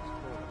week, it's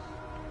flawless.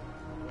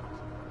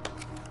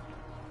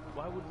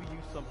 Why would we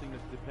use something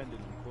that's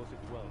dependent on Corsic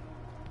 12?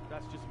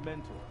 That's just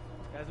mental.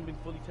 It hasn't been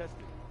fully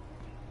tested.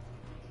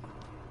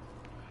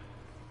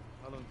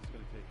 How long is this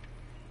going to take?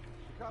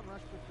 You can't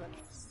rush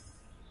perfection.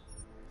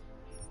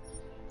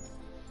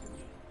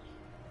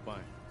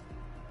 Fine.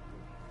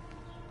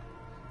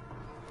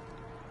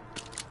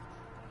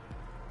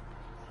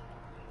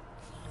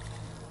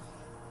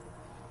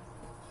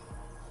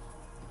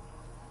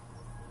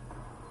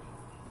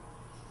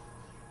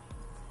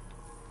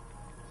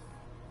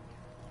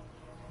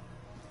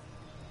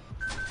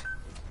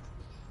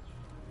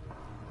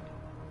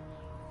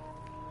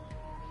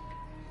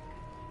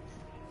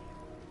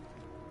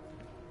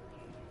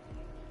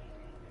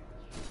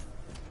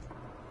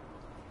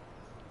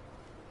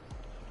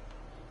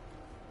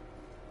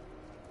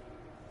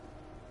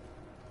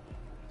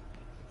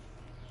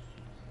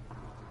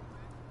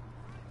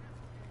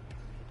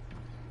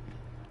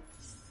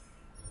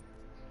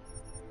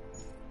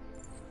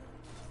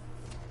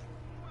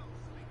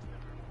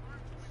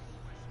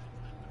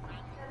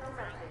 General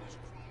message.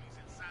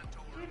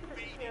 Due to the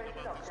security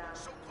lockdown,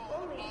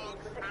 all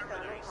meetings with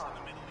external parties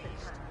have been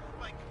cancelled.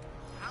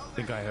 I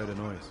think I heard a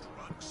noise.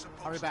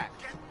 Hurry back.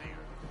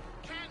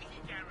 Can he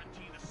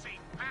guarantee the safe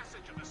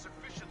passage of a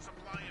sufficient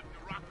supply of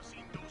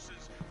neuroxazine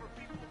doses for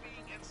people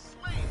being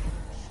enslaved?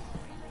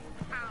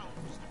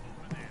 Housed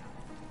over there.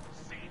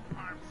 Safe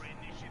harbor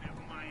initiative,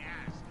 my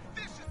ass.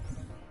 This is just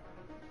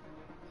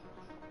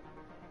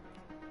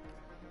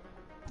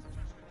a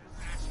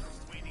disaster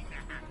waiting to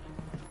happen.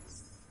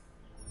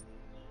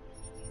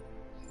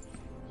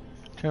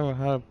 Trying to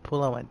remember how to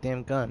pull out my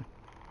damn gun.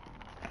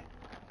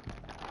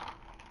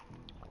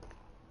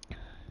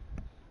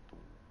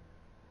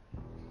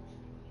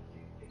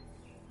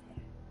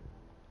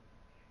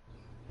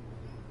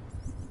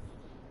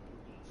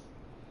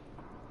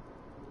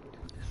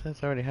 It says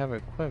I already have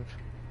it equipped.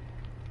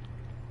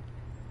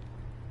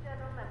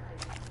 General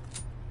message.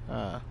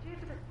 Due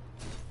to the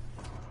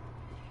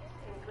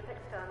meetings with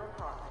external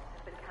parties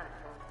have been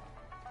cancelled.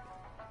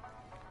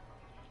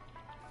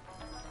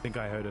 I think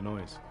I heard a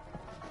noise.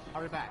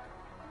 Hurry back.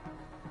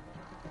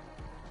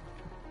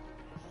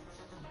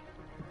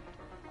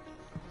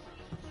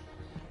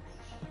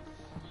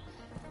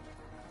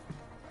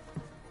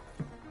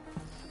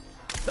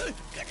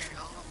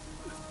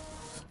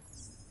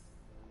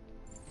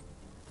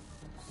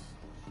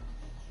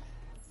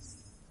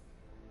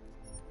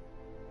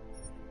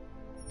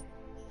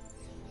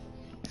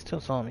 Still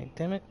saw me,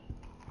 damn it.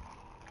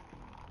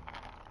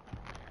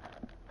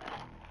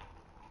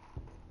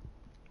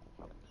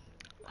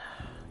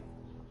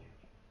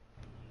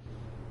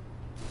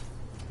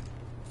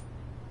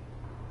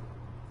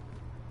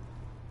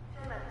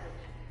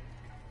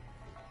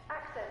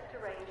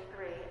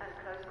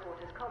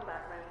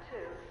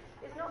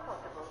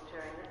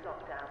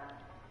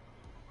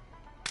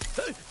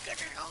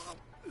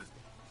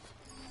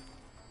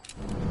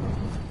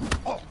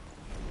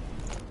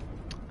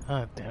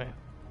 Ah, damn it.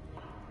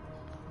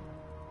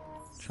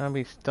 Trying to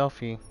be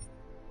stealthy.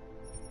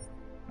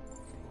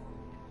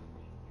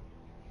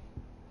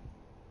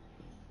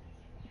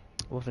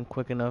 Wasn't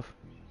quick enough.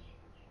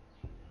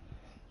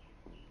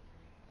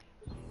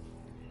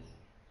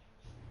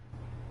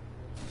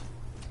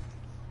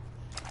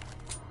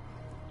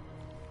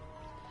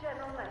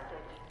 General message.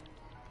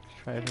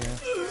 Let's try it here.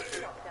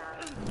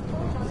 Lockdown.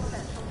 All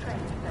non-essential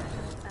training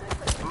sessions and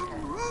equipment tests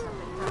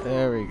have been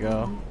There we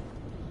go.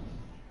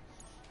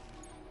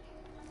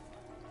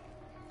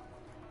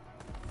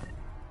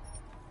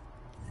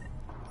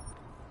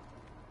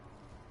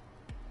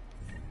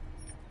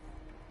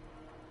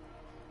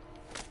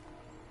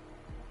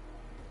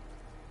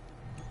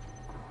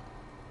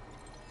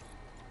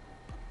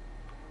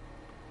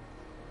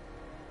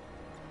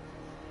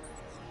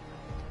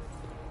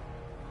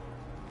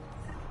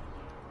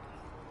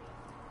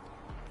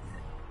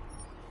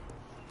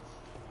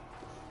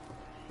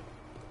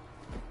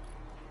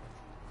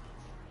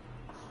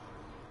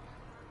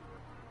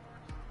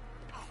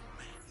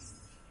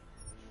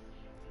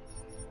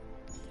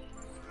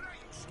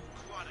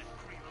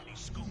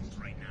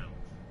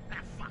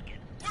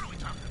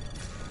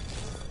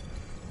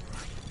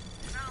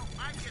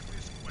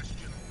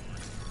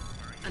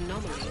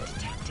 Anomaly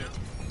detected.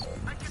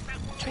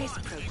 Trace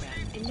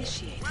program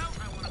initiated.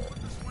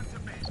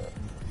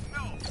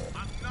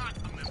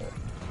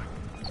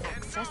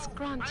 Access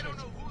granted. I don't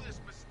know who this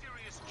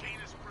mysterious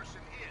Janus person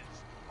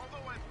is,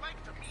 although I'd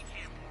like to meet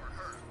him or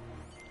her.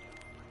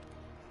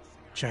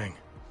 Chang,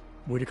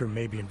 Whitaker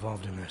may be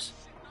involved in this.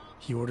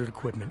 He ordered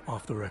equipment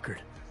off the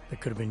record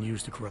that could have been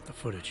used to corrupt the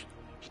footage.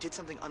 He did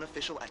something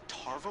unofficial at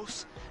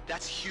Tarvos?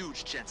 That's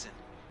huge, Jensen.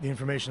 The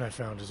information I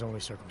found is only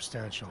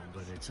circumstantial,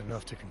 but it's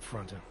enough to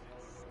confront him.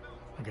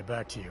 I'll get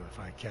back to you if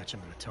I catch him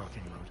in a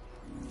talking mode.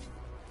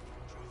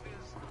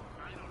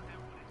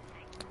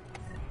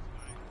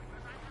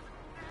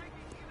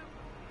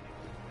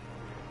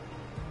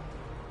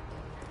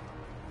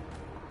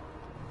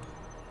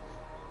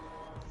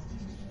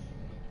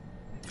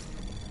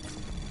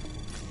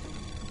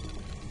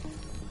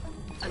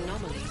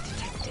 Anomaly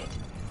detected.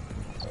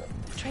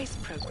 Trace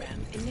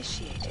program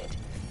initiated.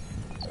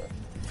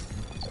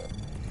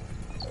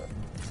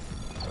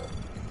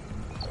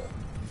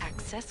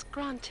 Access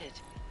granted.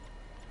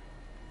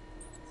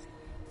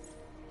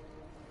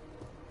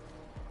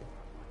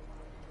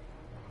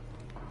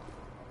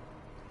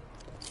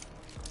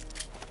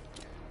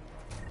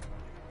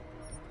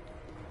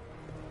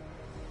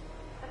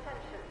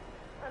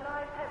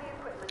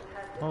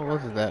 What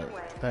was it that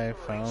I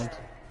found?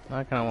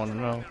 I kind of want to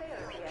know.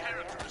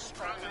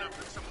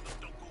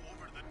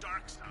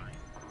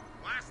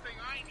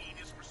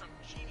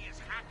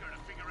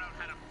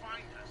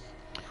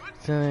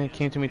 Something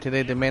came to me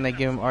today. The man I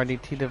gave him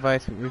RDT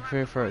device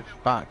referred for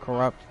spot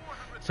corrupt.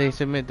 So he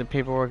submitted the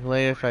paperwork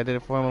later, so I did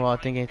it for him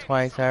without thinking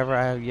twice. However,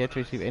 I have yet to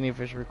receive any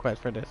official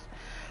request for this.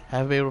 I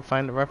haven't been able to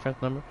find the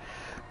reference number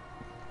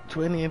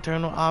to any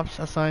internal ops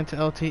assigned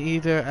to LT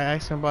either. I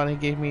asked him about it. He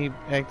gave me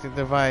back the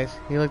device.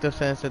 He looked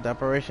upset and said the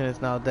operation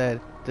is now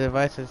dead. The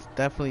device is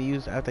definitely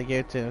used after I gave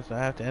it to him, so I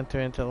have to enter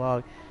into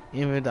log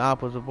even if the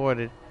op was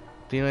aborted.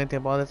 Do you know anything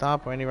about this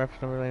op or any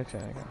reference number related to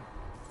it?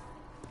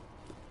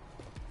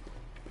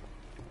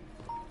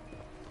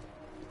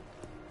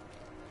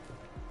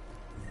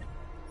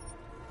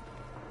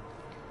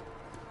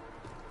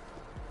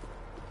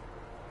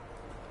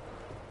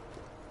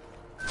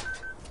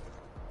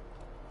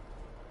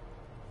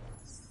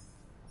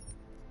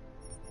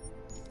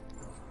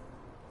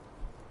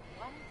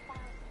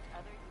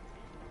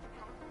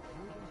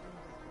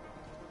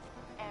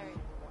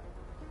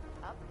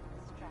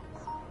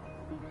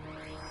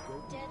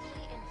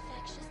 Deadly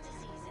infectious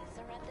diseases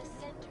are at the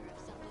center of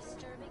some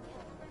disturbing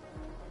health.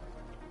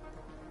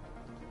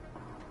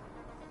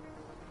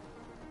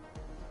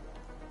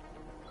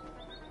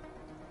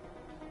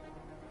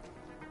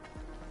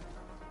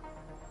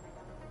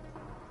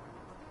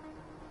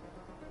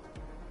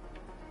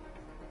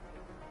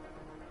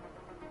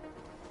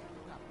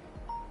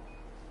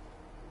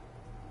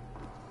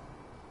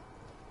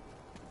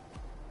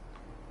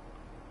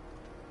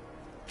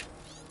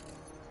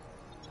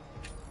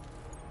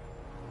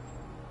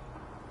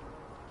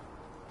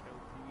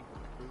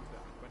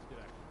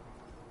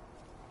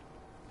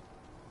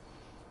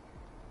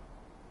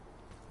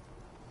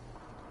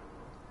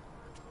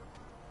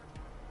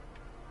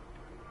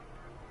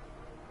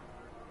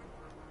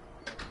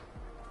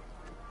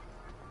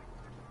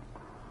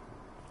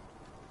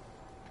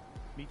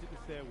 Meet at the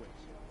stairway.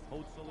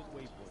 Hold solid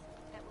waypoint.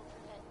 That will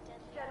prevent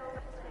deadly General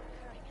acts from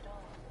occurring at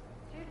all.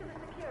 Due to the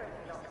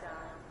security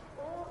lockdown,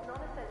 all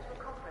non-essential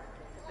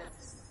conferences have been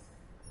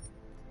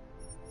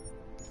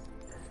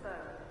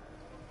postponed.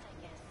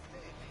 I guess.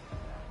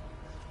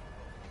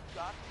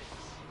 Got this.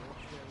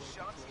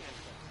 Shots in.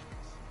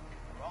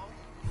 Wrong.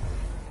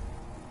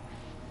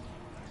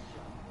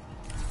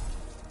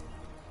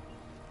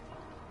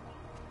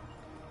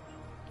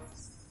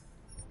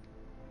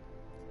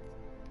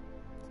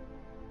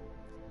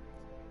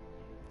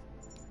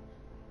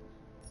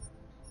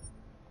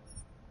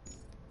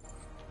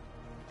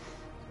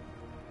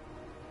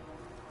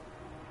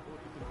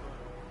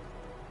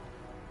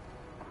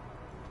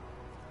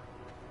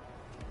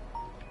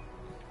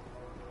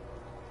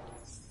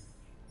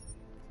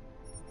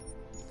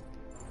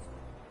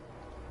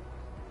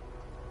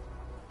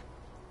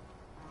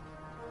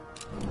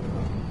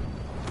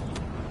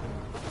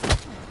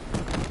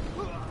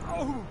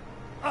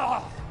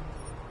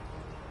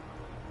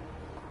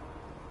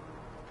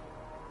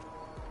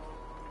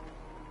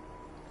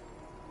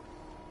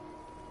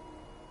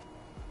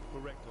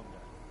 correct on that.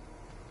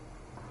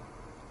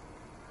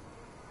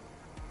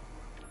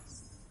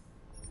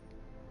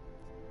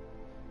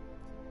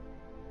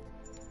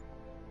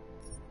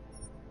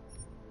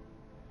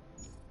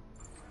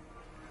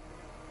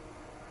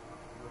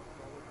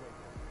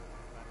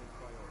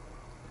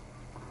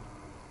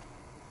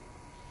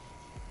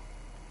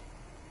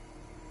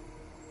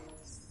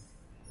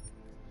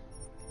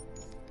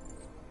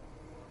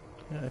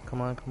 Yeah,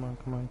 come on, come on,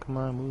 come on, come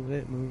on, move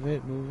it, move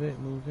it, move it,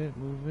 move it,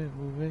 move it,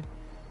 move it.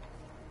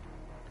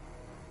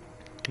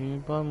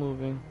 Keep on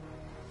moving.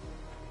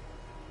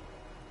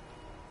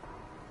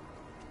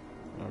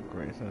 Oh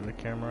great, it's another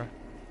camera.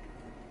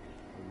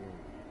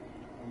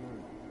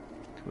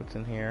 What's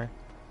in here?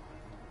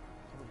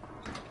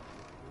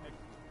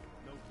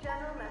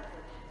 General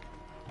message.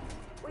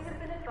 We have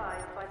been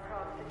advised by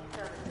Prague City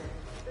Services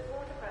that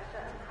water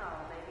pressure and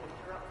power may be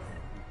interrupted.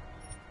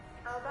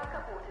 Our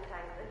backup water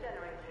tanks and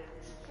generators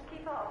can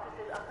keep our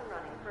offices up and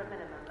running for a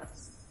minimum of...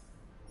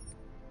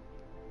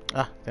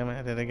 Ah, damn it,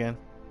 I did it again.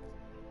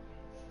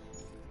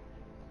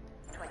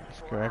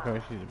 That's correct, I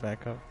always use the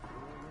backup.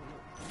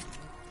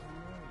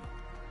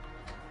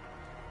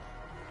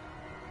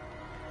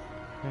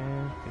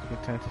 And gives me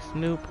time to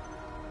snoop.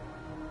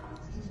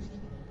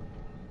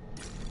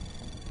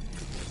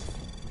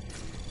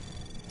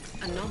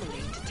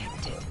 Anomaly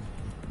detected.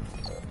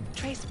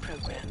 Trace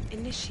program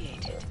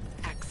initiated.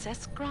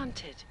 Access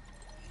granted.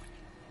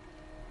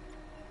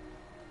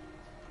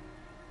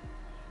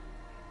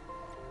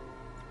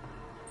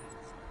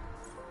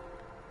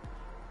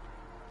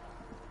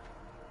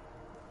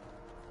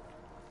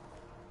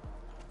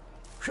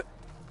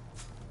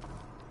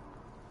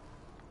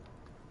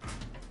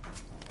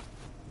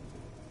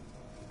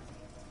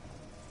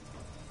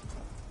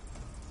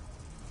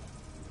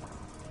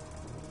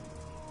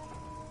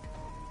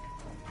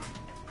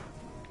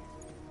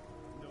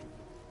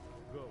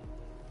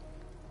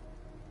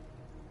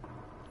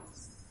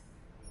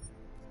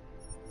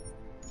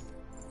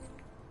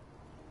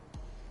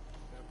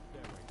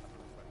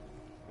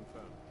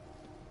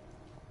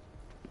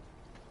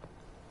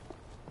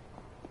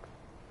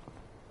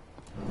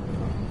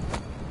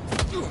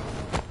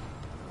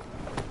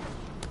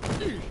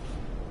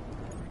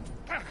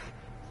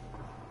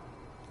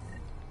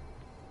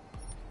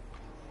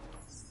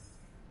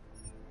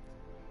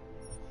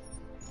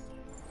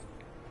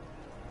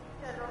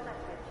 General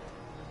message.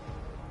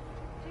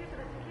 Due to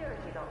the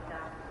security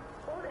lockdown,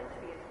 all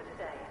interviews for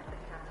today have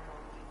been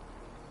cancelled.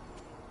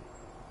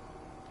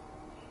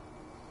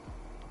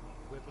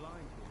 We're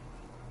blind here.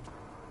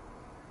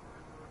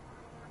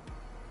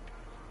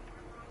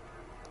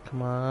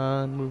 Come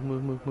on, move,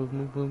 move, move, move,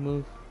 move, move,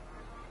 move.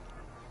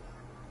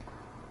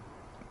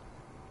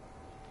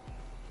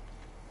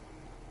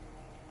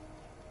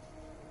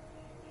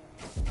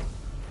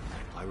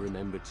 I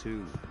remember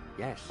too.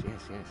 Yes,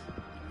 yes, yes.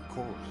 Of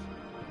course.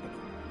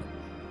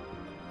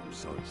 I'm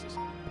sorry, sis.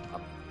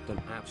 I've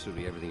done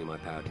absolutely everything in my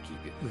power to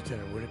keep you.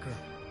 Lieutenant Whitaker?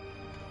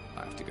 I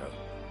have to go.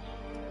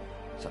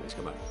 Something's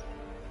come up.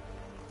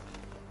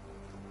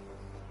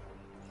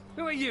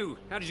 Who are you?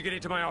 How did you get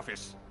into my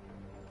office?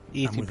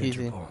 I'm with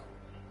Interpol.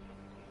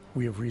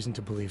 We have reason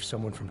to believe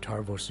someone from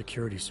Tarvos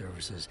Security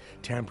Services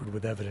tampered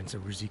with evidence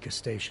at Ruzicka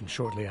Station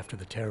shortly after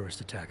the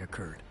terrorist attack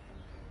occurred.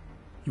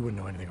 You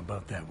wouldn't know anything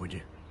about that, would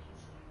you?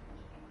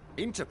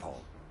 Interpol?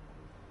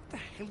 What the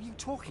hell are you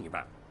talking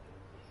about?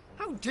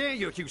 How dare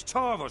you accuse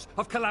Tarvos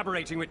of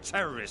collaborating with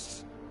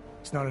terrorists?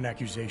 It's not an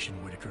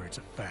accusation, Whitaker, it's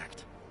a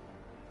fact.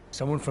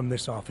 Someone from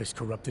this office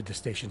corrupted the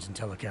station's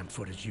Intellicam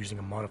footage using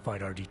a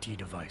modified RDT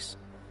device.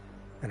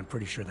 And I'm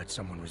pretty sure that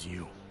someone was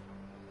you.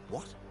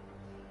 What?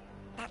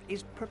 That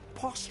is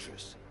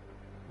preposterous.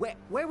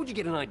 Where would you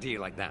get an idea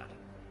like that?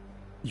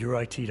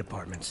 Your IT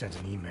department sent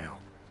an email.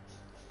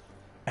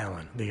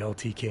 Alan, the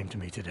LT, came to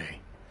me today.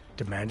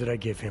 Demanded I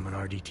give him an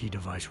RDT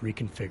device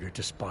reconfigured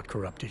to spot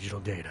corrupt digital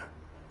data.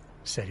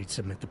 Said he'd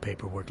submit the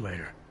paperwork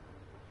later.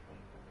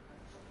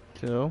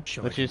 So,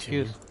 what's your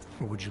excuse?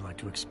 Or would you like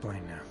to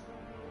explain now?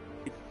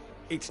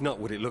 It's not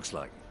what it looks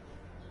like.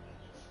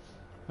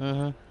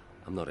 I'm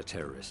not a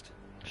terrorist.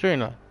 Sure you're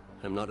not.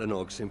 I'm not an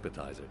AoR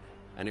sympathizer.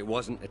 And it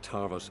wasn't a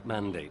Tarvos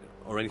mandate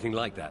or anything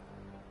like that.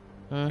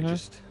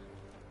 I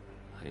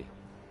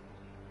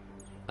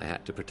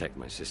had to protect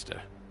my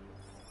sister.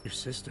 Your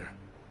sister?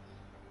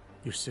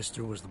 Your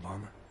sister was the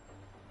bomber?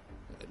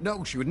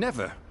 No, she would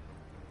never.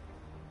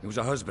 It was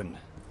her husband.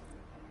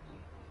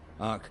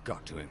 ARC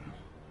got to him.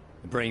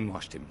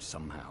 Brainwashed him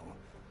somehow.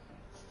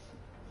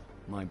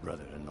 My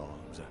brother-in-law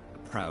was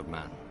a proud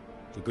man,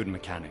 a good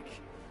mechanic.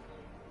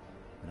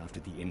 But after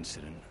the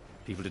incident,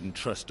 people didn't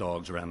trust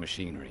dogs around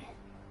machinery.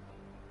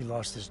 He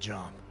lost his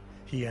job.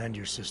 He and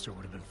your sister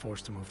would have been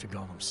forced to move to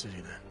Gotham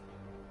City then.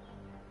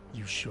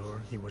 You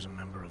sure he was a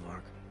member of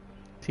ARC?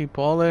 T.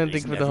 Paula, thank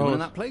you for the in host.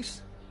 that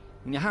place?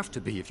 And you have to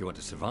be if you want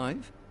to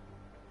survive.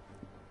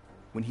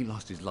 When he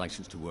lost his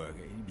license to work,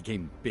 he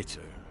became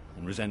bitter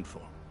and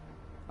resentful.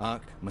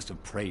 ARC must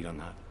have preyed on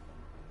that.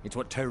 It's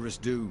what terrorists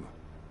do.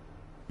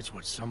 It's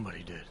what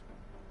somebody did.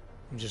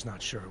 I'm just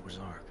not sure it was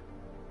ARC.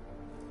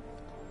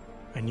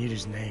 I need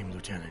his name,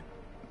 Lieutenant.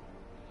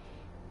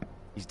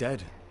 He's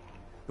dead,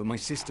 but my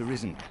sister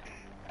isn't.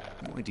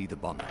 No ID the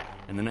bomber,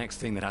 and the next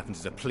thing that happens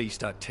is the police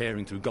start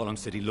tearing through Gollum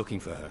City looking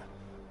for her.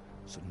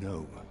 So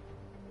no,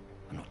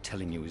 I'm not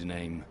telling you his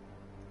name.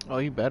 Oh,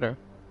 you better.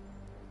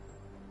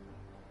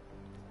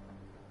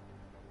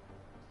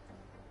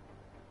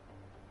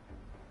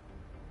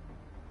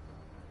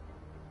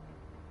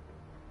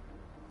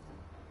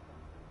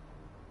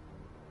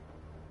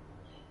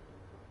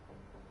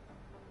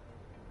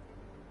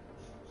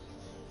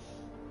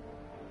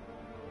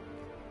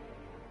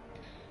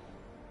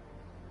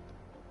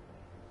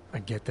 I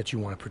get that you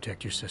want to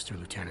protect your sister,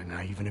 Lieutenant, and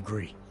I even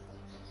agree.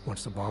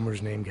 Once the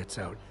bomber's name gets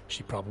out,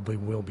 she probably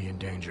will be in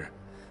danger.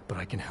 But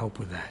I can help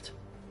with that,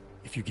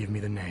 if you give me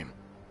the name.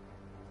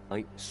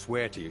 I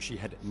swear to you, she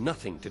had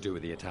nothing to do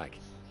with the attack.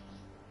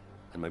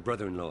 And my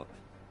brother-in-law...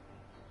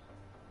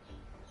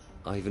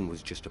 Ivan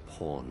was just a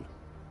pawn.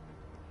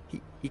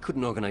 He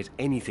couldn't organize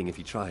anything if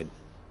he tried.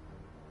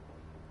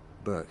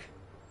 Burke.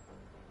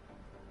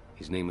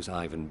 His name was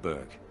Ivan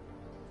Burke.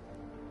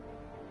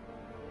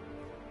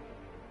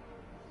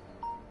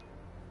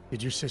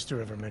 Did your sister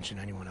ever mention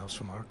anyone else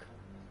from ARC?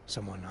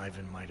 Someone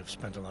Ivan might have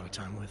spent a lot of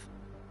time with?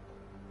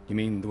 You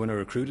mean the one who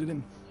recruited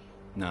him?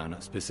 No,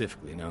 not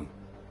specifically, no.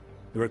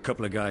 There were a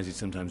couple of guys he'd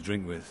sometimes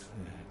drink with.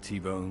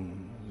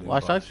 T-Bone... Why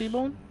size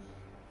T-Bone?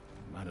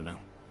 I don't know.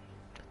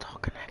 It's all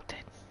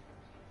connected.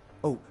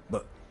 Oh,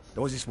 but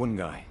there was this one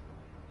guy.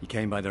 He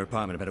came by their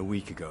apartment about a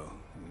week ago.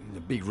 He was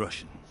a big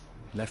Russian.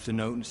 Left a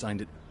note and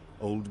signed it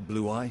Old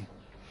Blue Eye.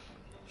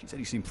 She said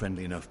he seemed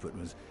friendly enough, but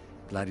was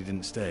glad he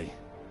didn't stay.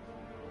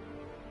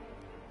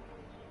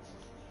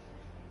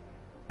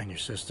 And your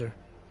sister?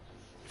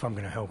 If I'm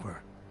gonna help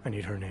her, I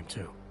need her name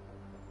too.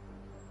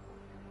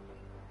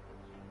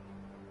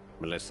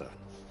 Melissa.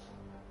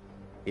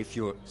 If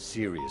you're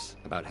serious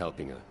about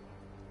helping her,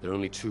 there are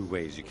only two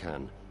ways you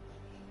can.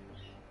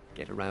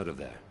 Get her out of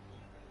there.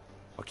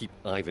 Or keep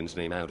Ivan's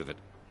name out of it.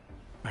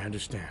 I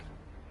understand.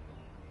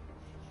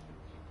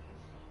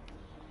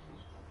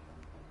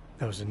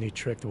 That was a neat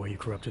trick, the way you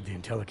corrupted the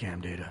Intellicam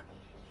data.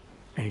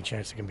 Any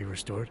chance it can be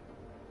restored?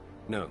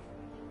 No.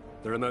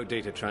 The remote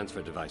data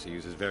transfer device I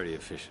use is very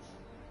efficient.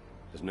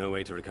 There's no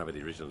way to recover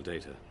the original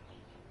data.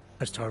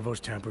 Has Tarvos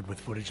tampered with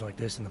footage like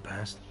this in the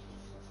past?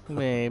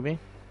 Maybe.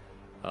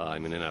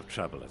 I'm in enough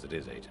trouble as it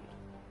is, Agent.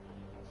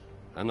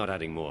 I'm not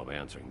adding more by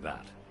answering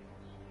that.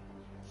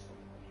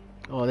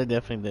 Oh, they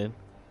definitely did.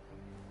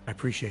 I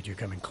appreciate you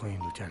coming clean,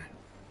 Lieutenant.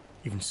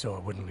 Even so, I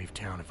wouldn't leave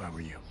town if I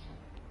were you.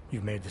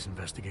 You've made this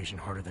investigation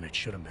harder than it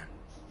should have been.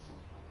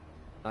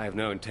 I have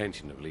no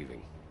intention of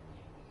leaving.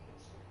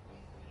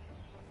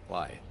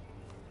 Why?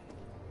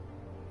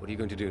 What are you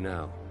going to do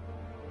now?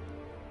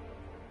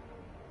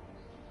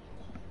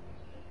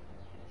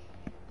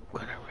 I'm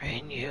gonna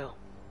rain you.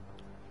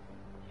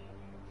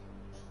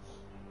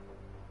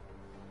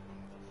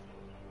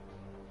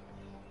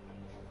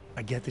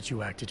 I get that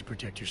you acted to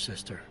protect your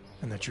sister,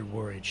 and that you're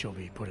worried she'll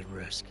be put at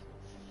risk.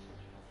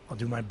 I'll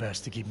do my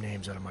best to keep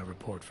names out of my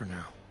report for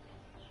now.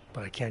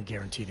 But I can't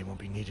guarantee they won't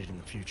be needed in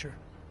the future.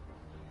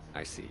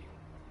 I see.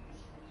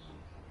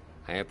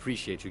 I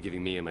appreciate you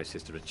giving me and my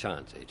sister a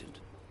chance,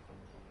 Agent.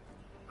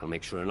 I'll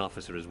make sure an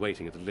officer is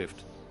waiting at the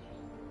lift.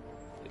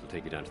 It'll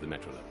take you down to the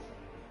metro level.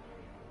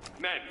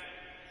 Men,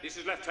 this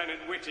is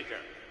Lieutenant Whitaker.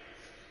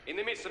 In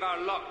the midst of our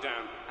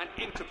lockdown, an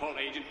Interpol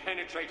agent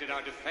penetrated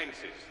our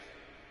defenses.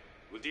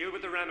 We'll deal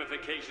with the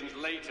ramifications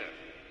later.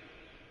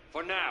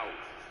 For now,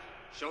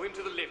 show him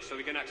to the lift so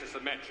we can access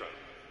the metro.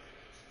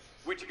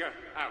 Whitaker,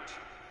 out.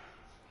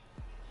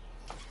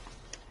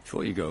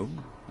 Before you go,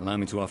 allow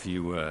me to offer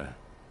you a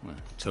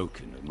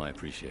token of my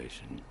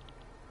appreciation.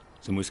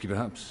 Some whiskey,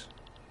 perhaps?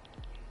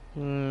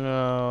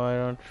 No, I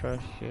don't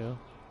trust you.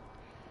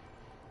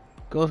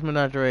 Ghost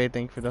Menagerie,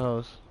 thank you for the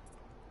host.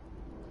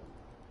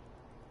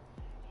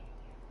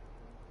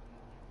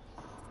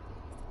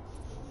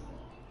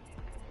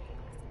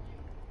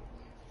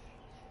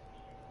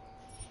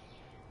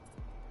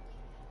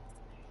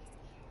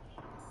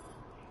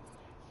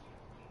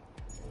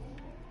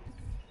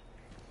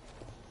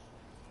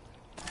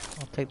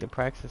 I'll take the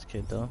Praxis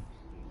kit though.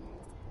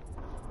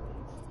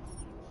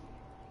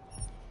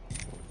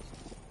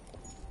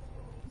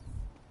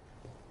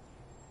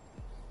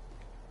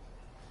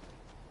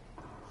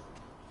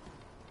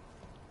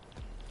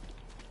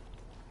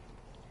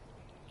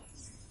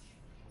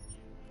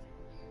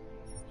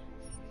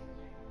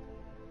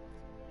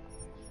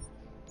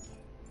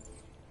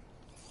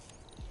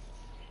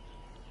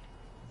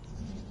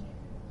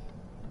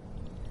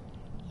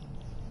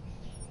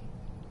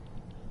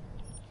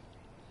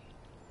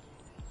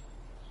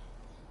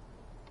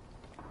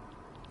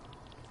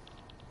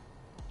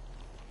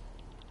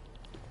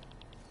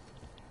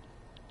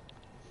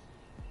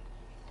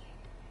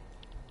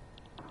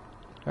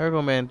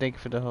 Ergo Man, thank you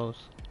for the host.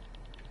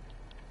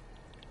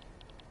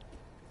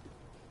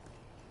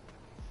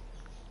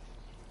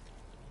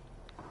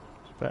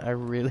 But I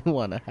really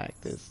want to hack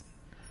this.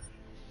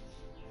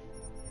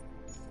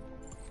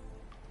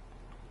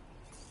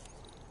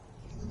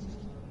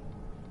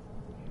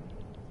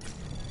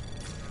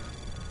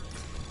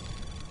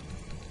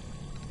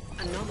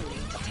 Anomaly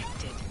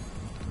detected.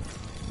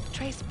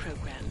 Trace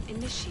program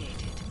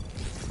initiated.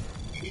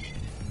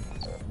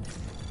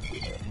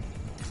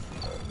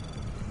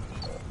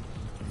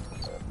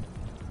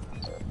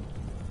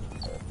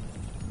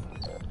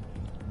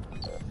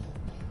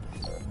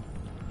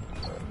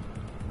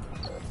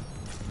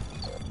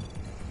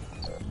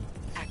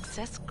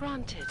 Access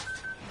granted.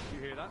 You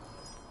hear that?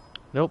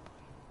 Nope.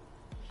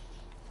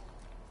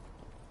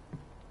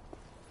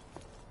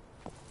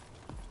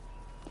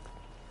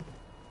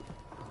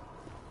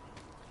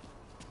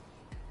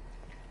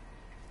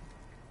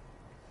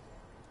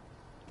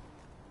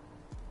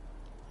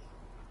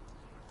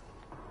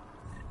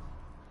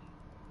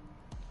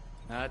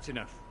 That's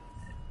enough.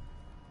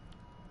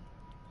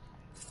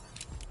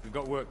 We've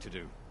got work to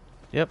do.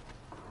 Yep.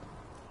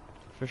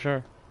 For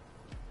sure.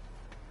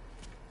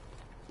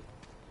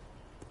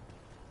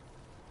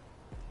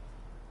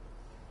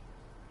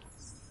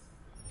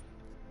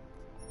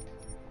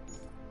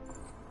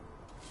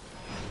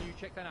 You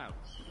check that out.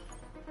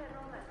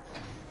 General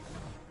message.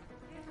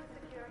 Due to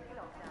security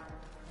lockdown,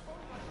 all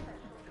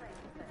non-essential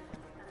training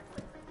sessions and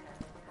equipment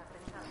tests have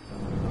been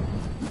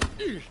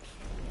cancelled.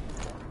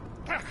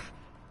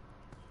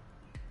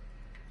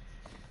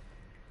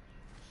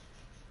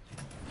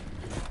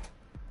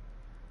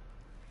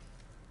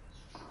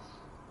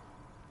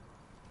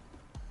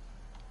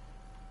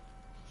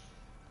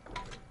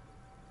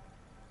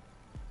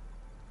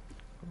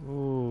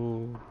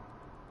 Ooh.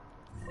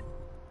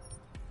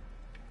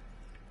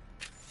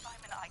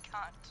 Simon, I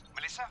can't.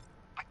 Melissa,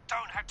 I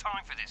don't have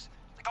time for this.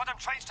 The goddamn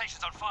train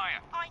station's on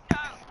fire. I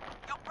know.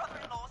 Your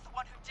brother-in-law's the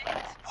one who did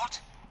it. What?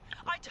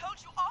 I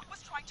told you AoR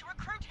was trying to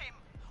recruit him.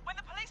 When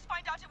the police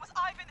find out it was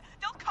Ivan,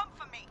 they'll come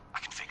for me. I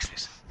can fix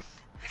this.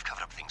 They've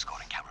covered up things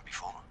caught on camera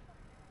before.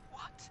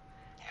 What?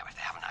 Yeah, but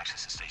they haven't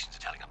accessed the stations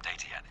are telling them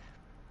data yet.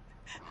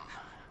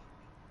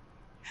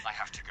 I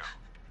have to go.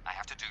 I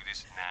have to do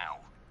this now.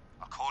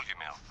 I'll call you,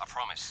 Mel. I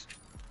promise.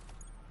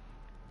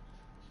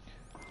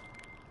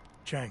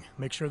 Chang,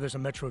 make sure there's a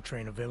metro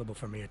train available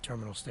for me at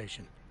Terminal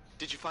Station.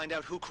 Did you find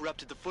out who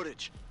corrupted the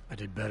footage? I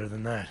did better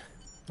than that.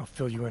 I'll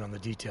fill you in on the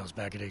details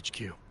back at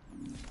HQ.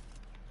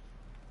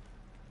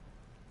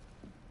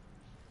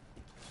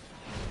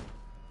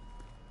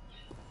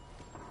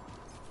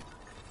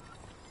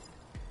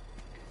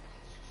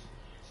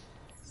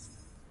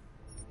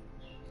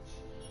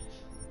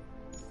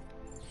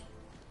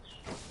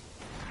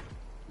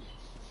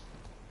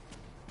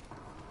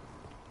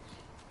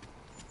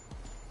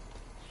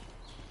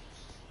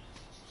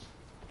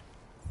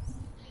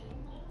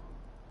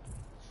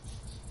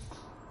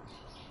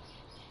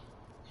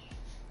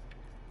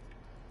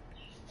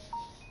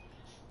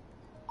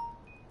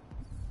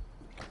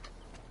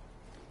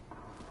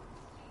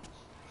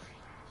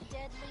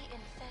 Deadly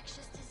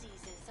infectious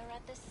diseases are at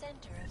the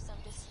center of some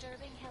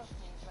disturbing health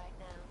news right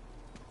now.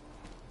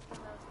 The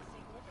most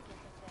significant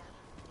of them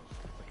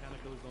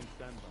Mechanical is on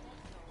standby.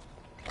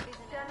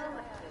 General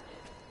message.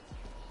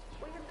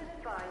 We have been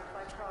advised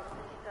by Prague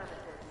City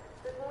Services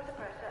that water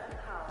pressure and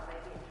power may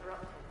be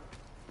interrupted.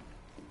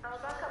 Our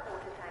backup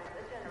water tanks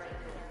are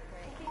generated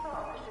and keep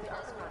our offices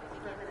up and running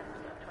for a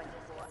minimum of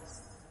 24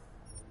 hours.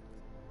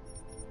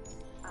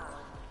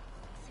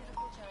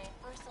 pharmaceutical giant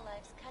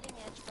VersaLife's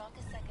cutting-edge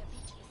Rockaseka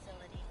beach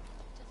facility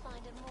to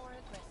find a more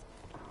aggressive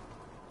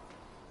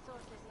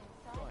sources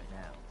inside. Right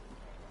now.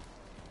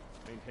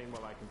 Maintain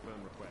while I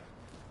confirm request.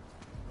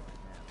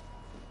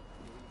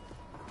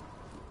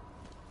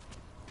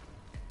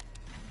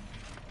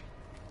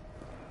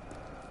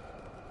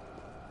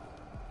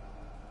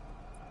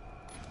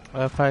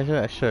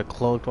 I should have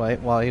closed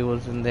while he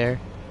was in there.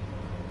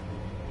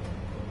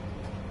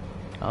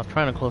 I was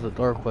trying to close the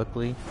door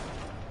quickly.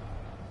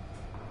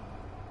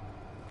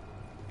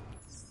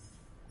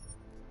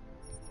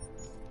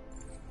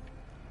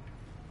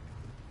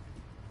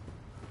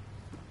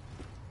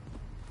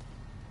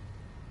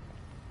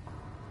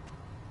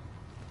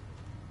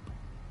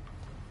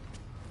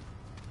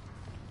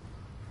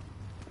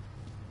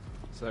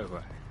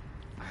 So,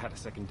 I had a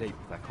second date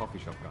with that coffee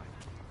shop guy.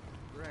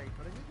 Great,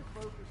 but I need to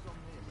focus on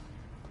this.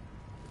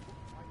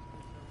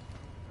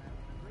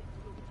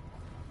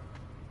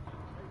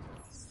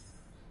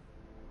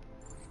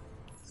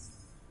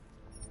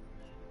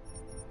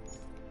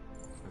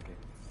 Okay.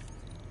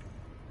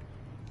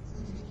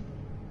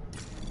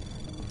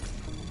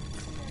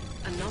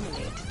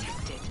 Anomaly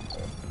detected.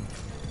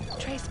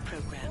 Trace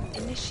program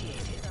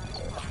initiated.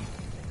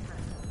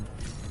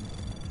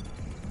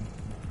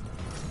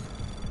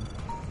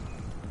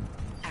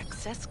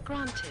 Access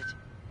granted.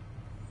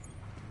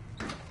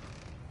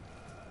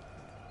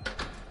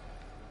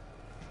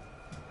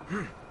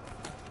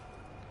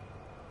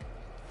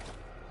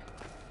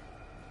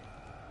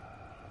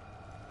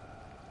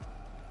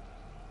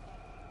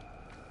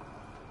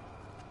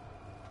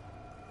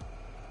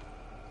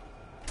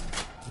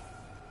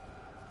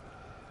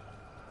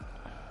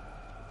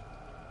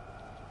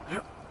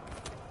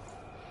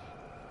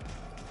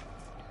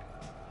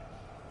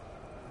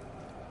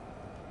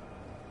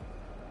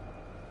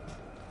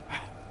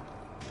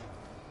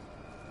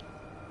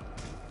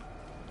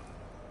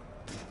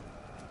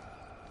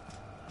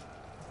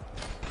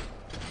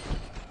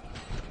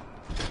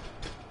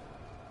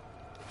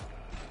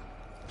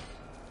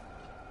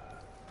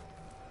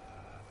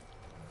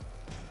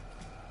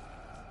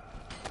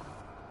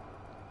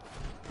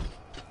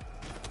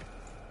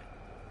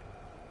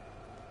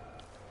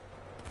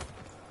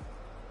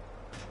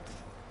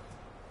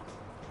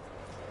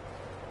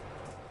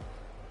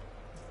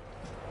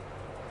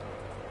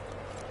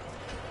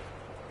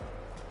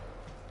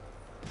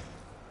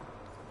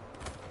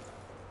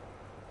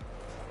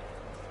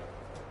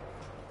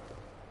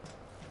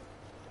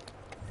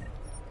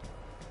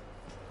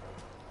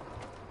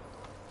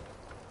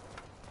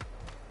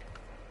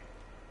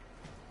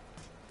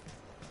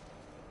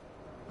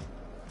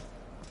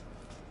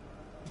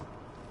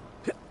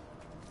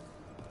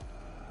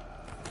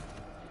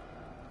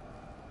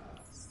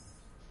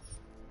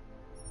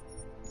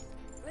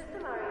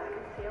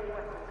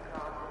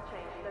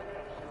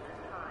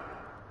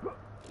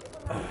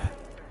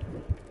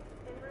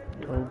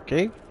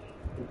 Okay.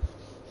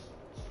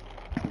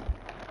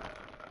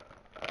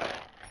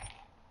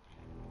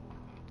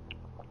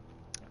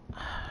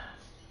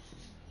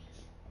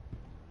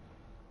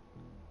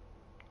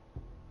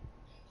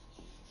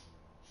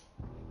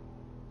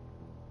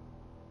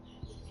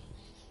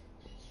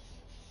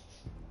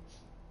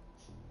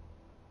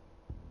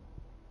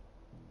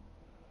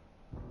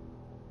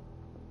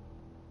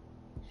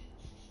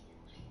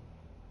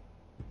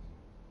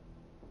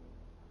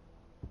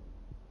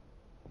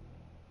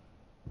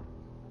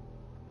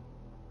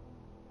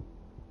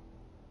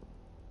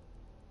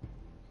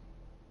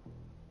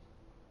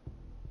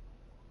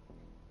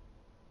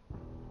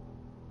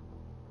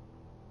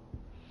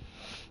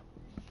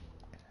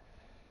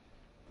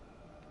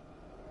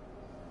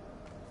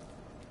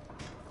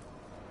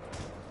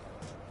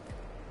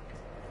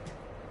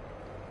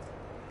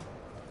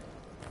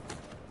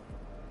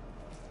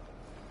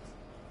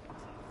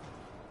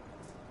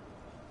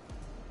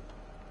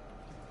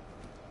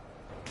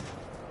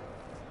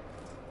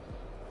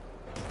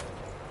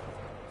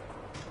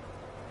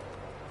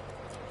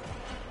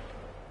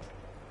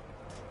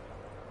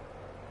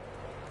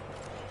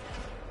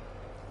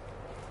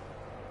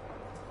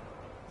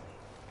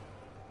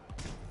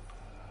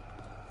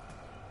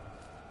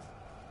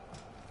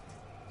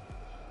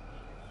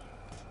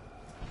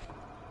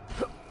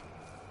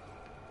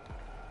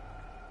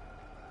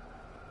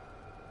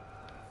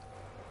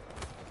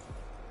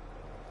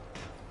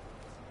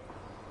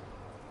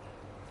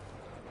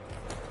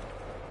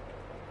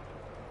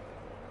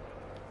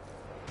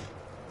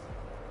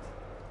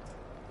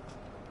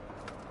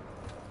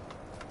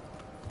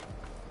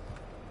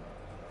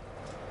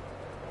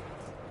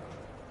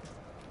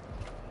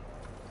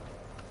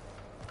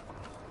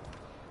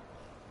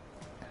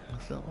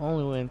 It's the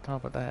only way on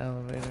top of that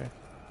elevator.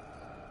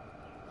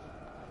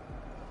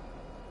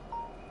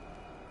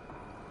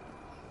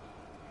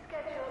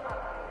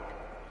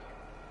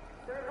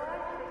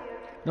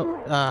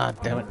 No, ah,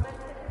 damn it.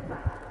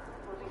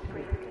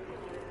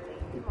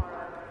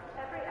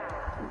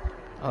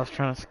 I was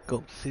trying to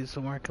scope to see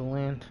somewhere I can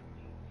land.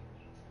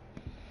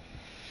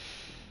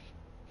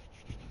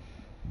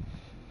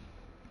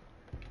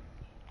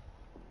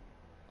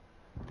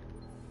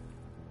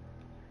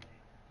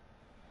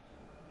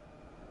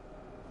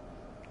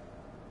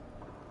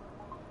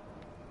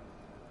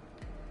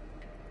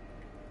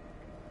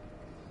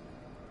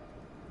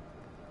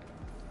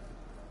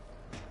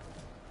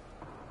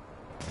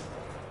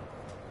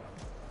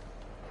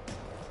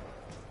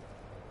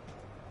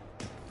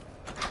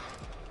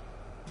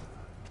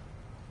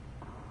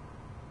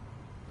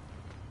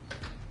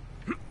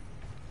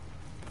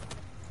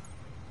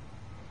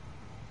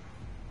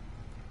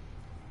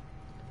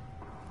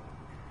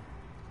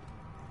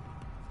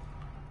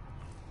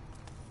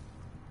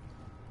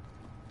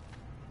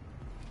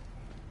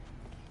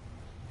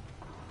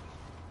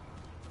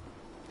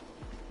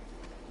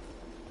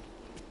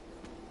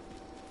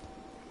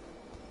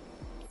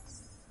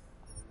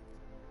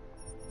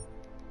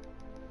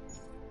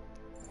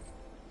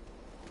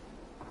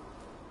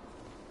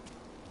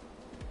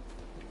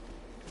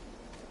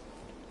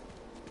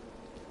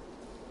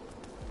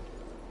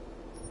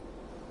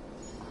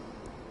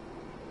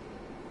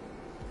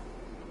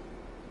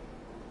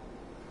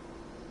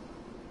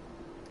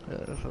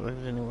 So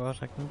there's anywhere else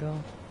I can go.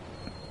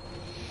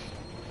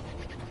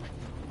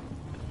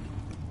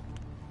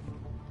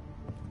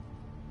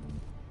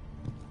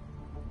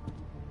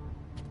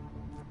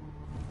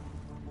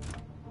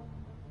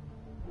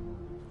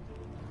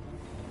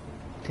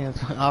 Damn,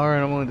 it's an hour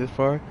and I'm only this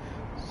far.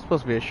 It's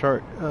supposed to be a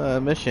short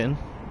mission.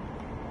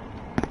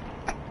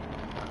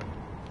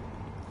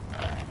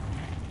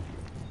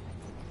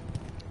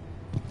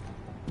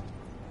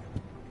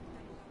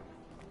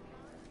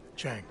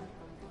 Chang.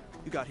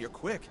 You got here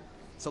quick.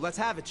 So let's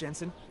have it,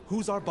 Jensen.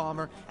 Who's our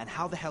bomber, and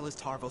how the hell is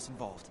Tarvos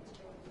involved?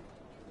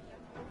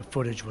 The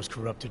footage was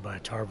corrupted by a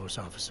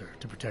Tarvos officer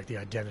to protect the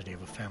identity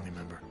of a family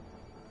member.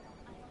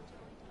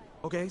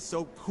 Okay,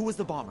 so who is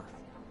the bomber?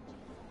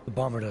 The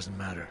bomber doesn't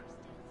matter.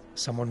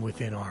 Someone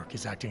within ARC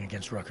is acting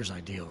against Rucker's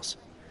ideals.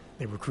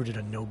 They recruited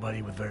a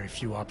nobody with very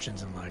few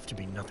options in life to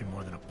be nothing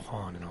more than a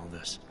pawn in all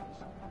this.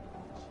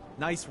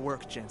 Nice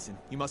work, Jensen.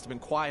 You must have been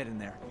quiet in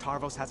there.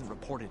 Tarvos hasn't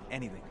reported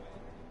anything.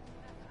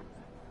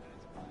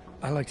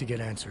 I like to get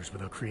answers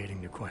without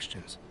creating new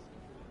questions.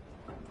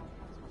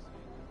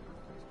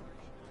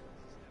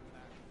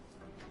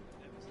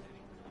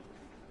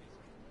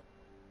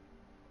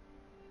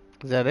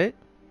 Is that it?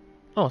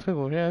 Oh, it's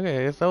cool. Yeah, okay.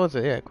 I guess that was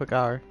it. Yeah, quick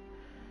hour.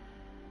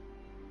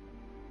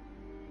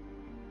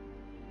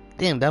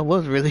 Damn, that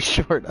was really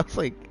short. I was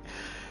like,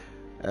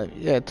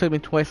 yeah, it took me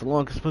twice as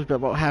long. It's supposed to be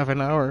about half an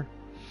hour.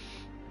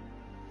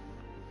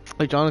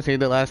 Like, honestly,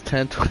 the last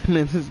 10-20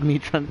 minutes is me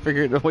trying to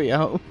figure the way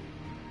out.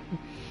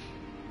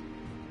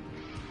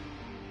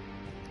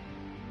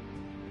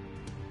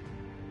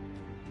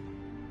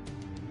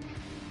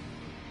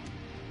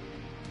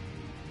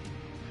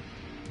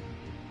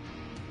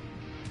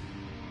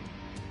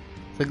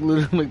 It's like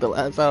literally like the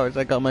last hours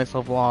I got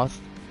myself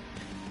lost.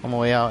 on my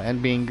way out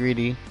and being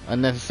greedy,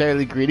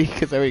 unnecessarily greedy,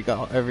 because I already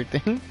got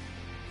everything.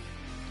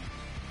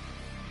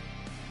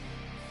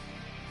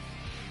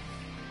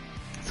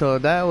 So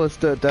that was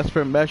the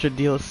Desperate Measure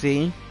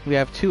DLC. We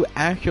have 2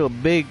 actual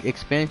big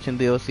expansion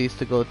DLCs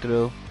to go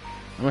through.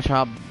 I'm not sure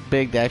how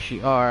big they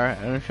actually are.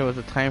 I'm not sure what's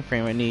the time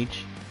frame in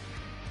each.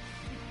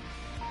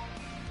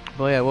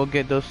 But yeah, we'll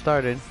get those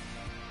started.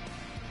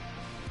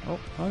 Oh,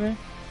 okay.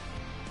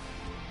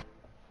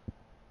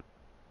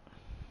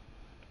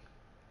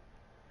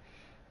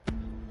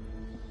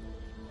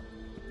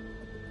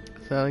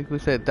 So like we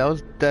said, that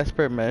was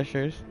Desperate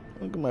Measures.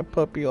 Look at my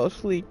puppy all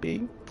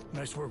sleepy.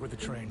 Nice work with the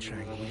train,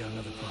 Chang, but we got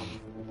another problem.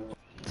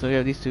 So we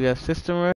have these two. We have System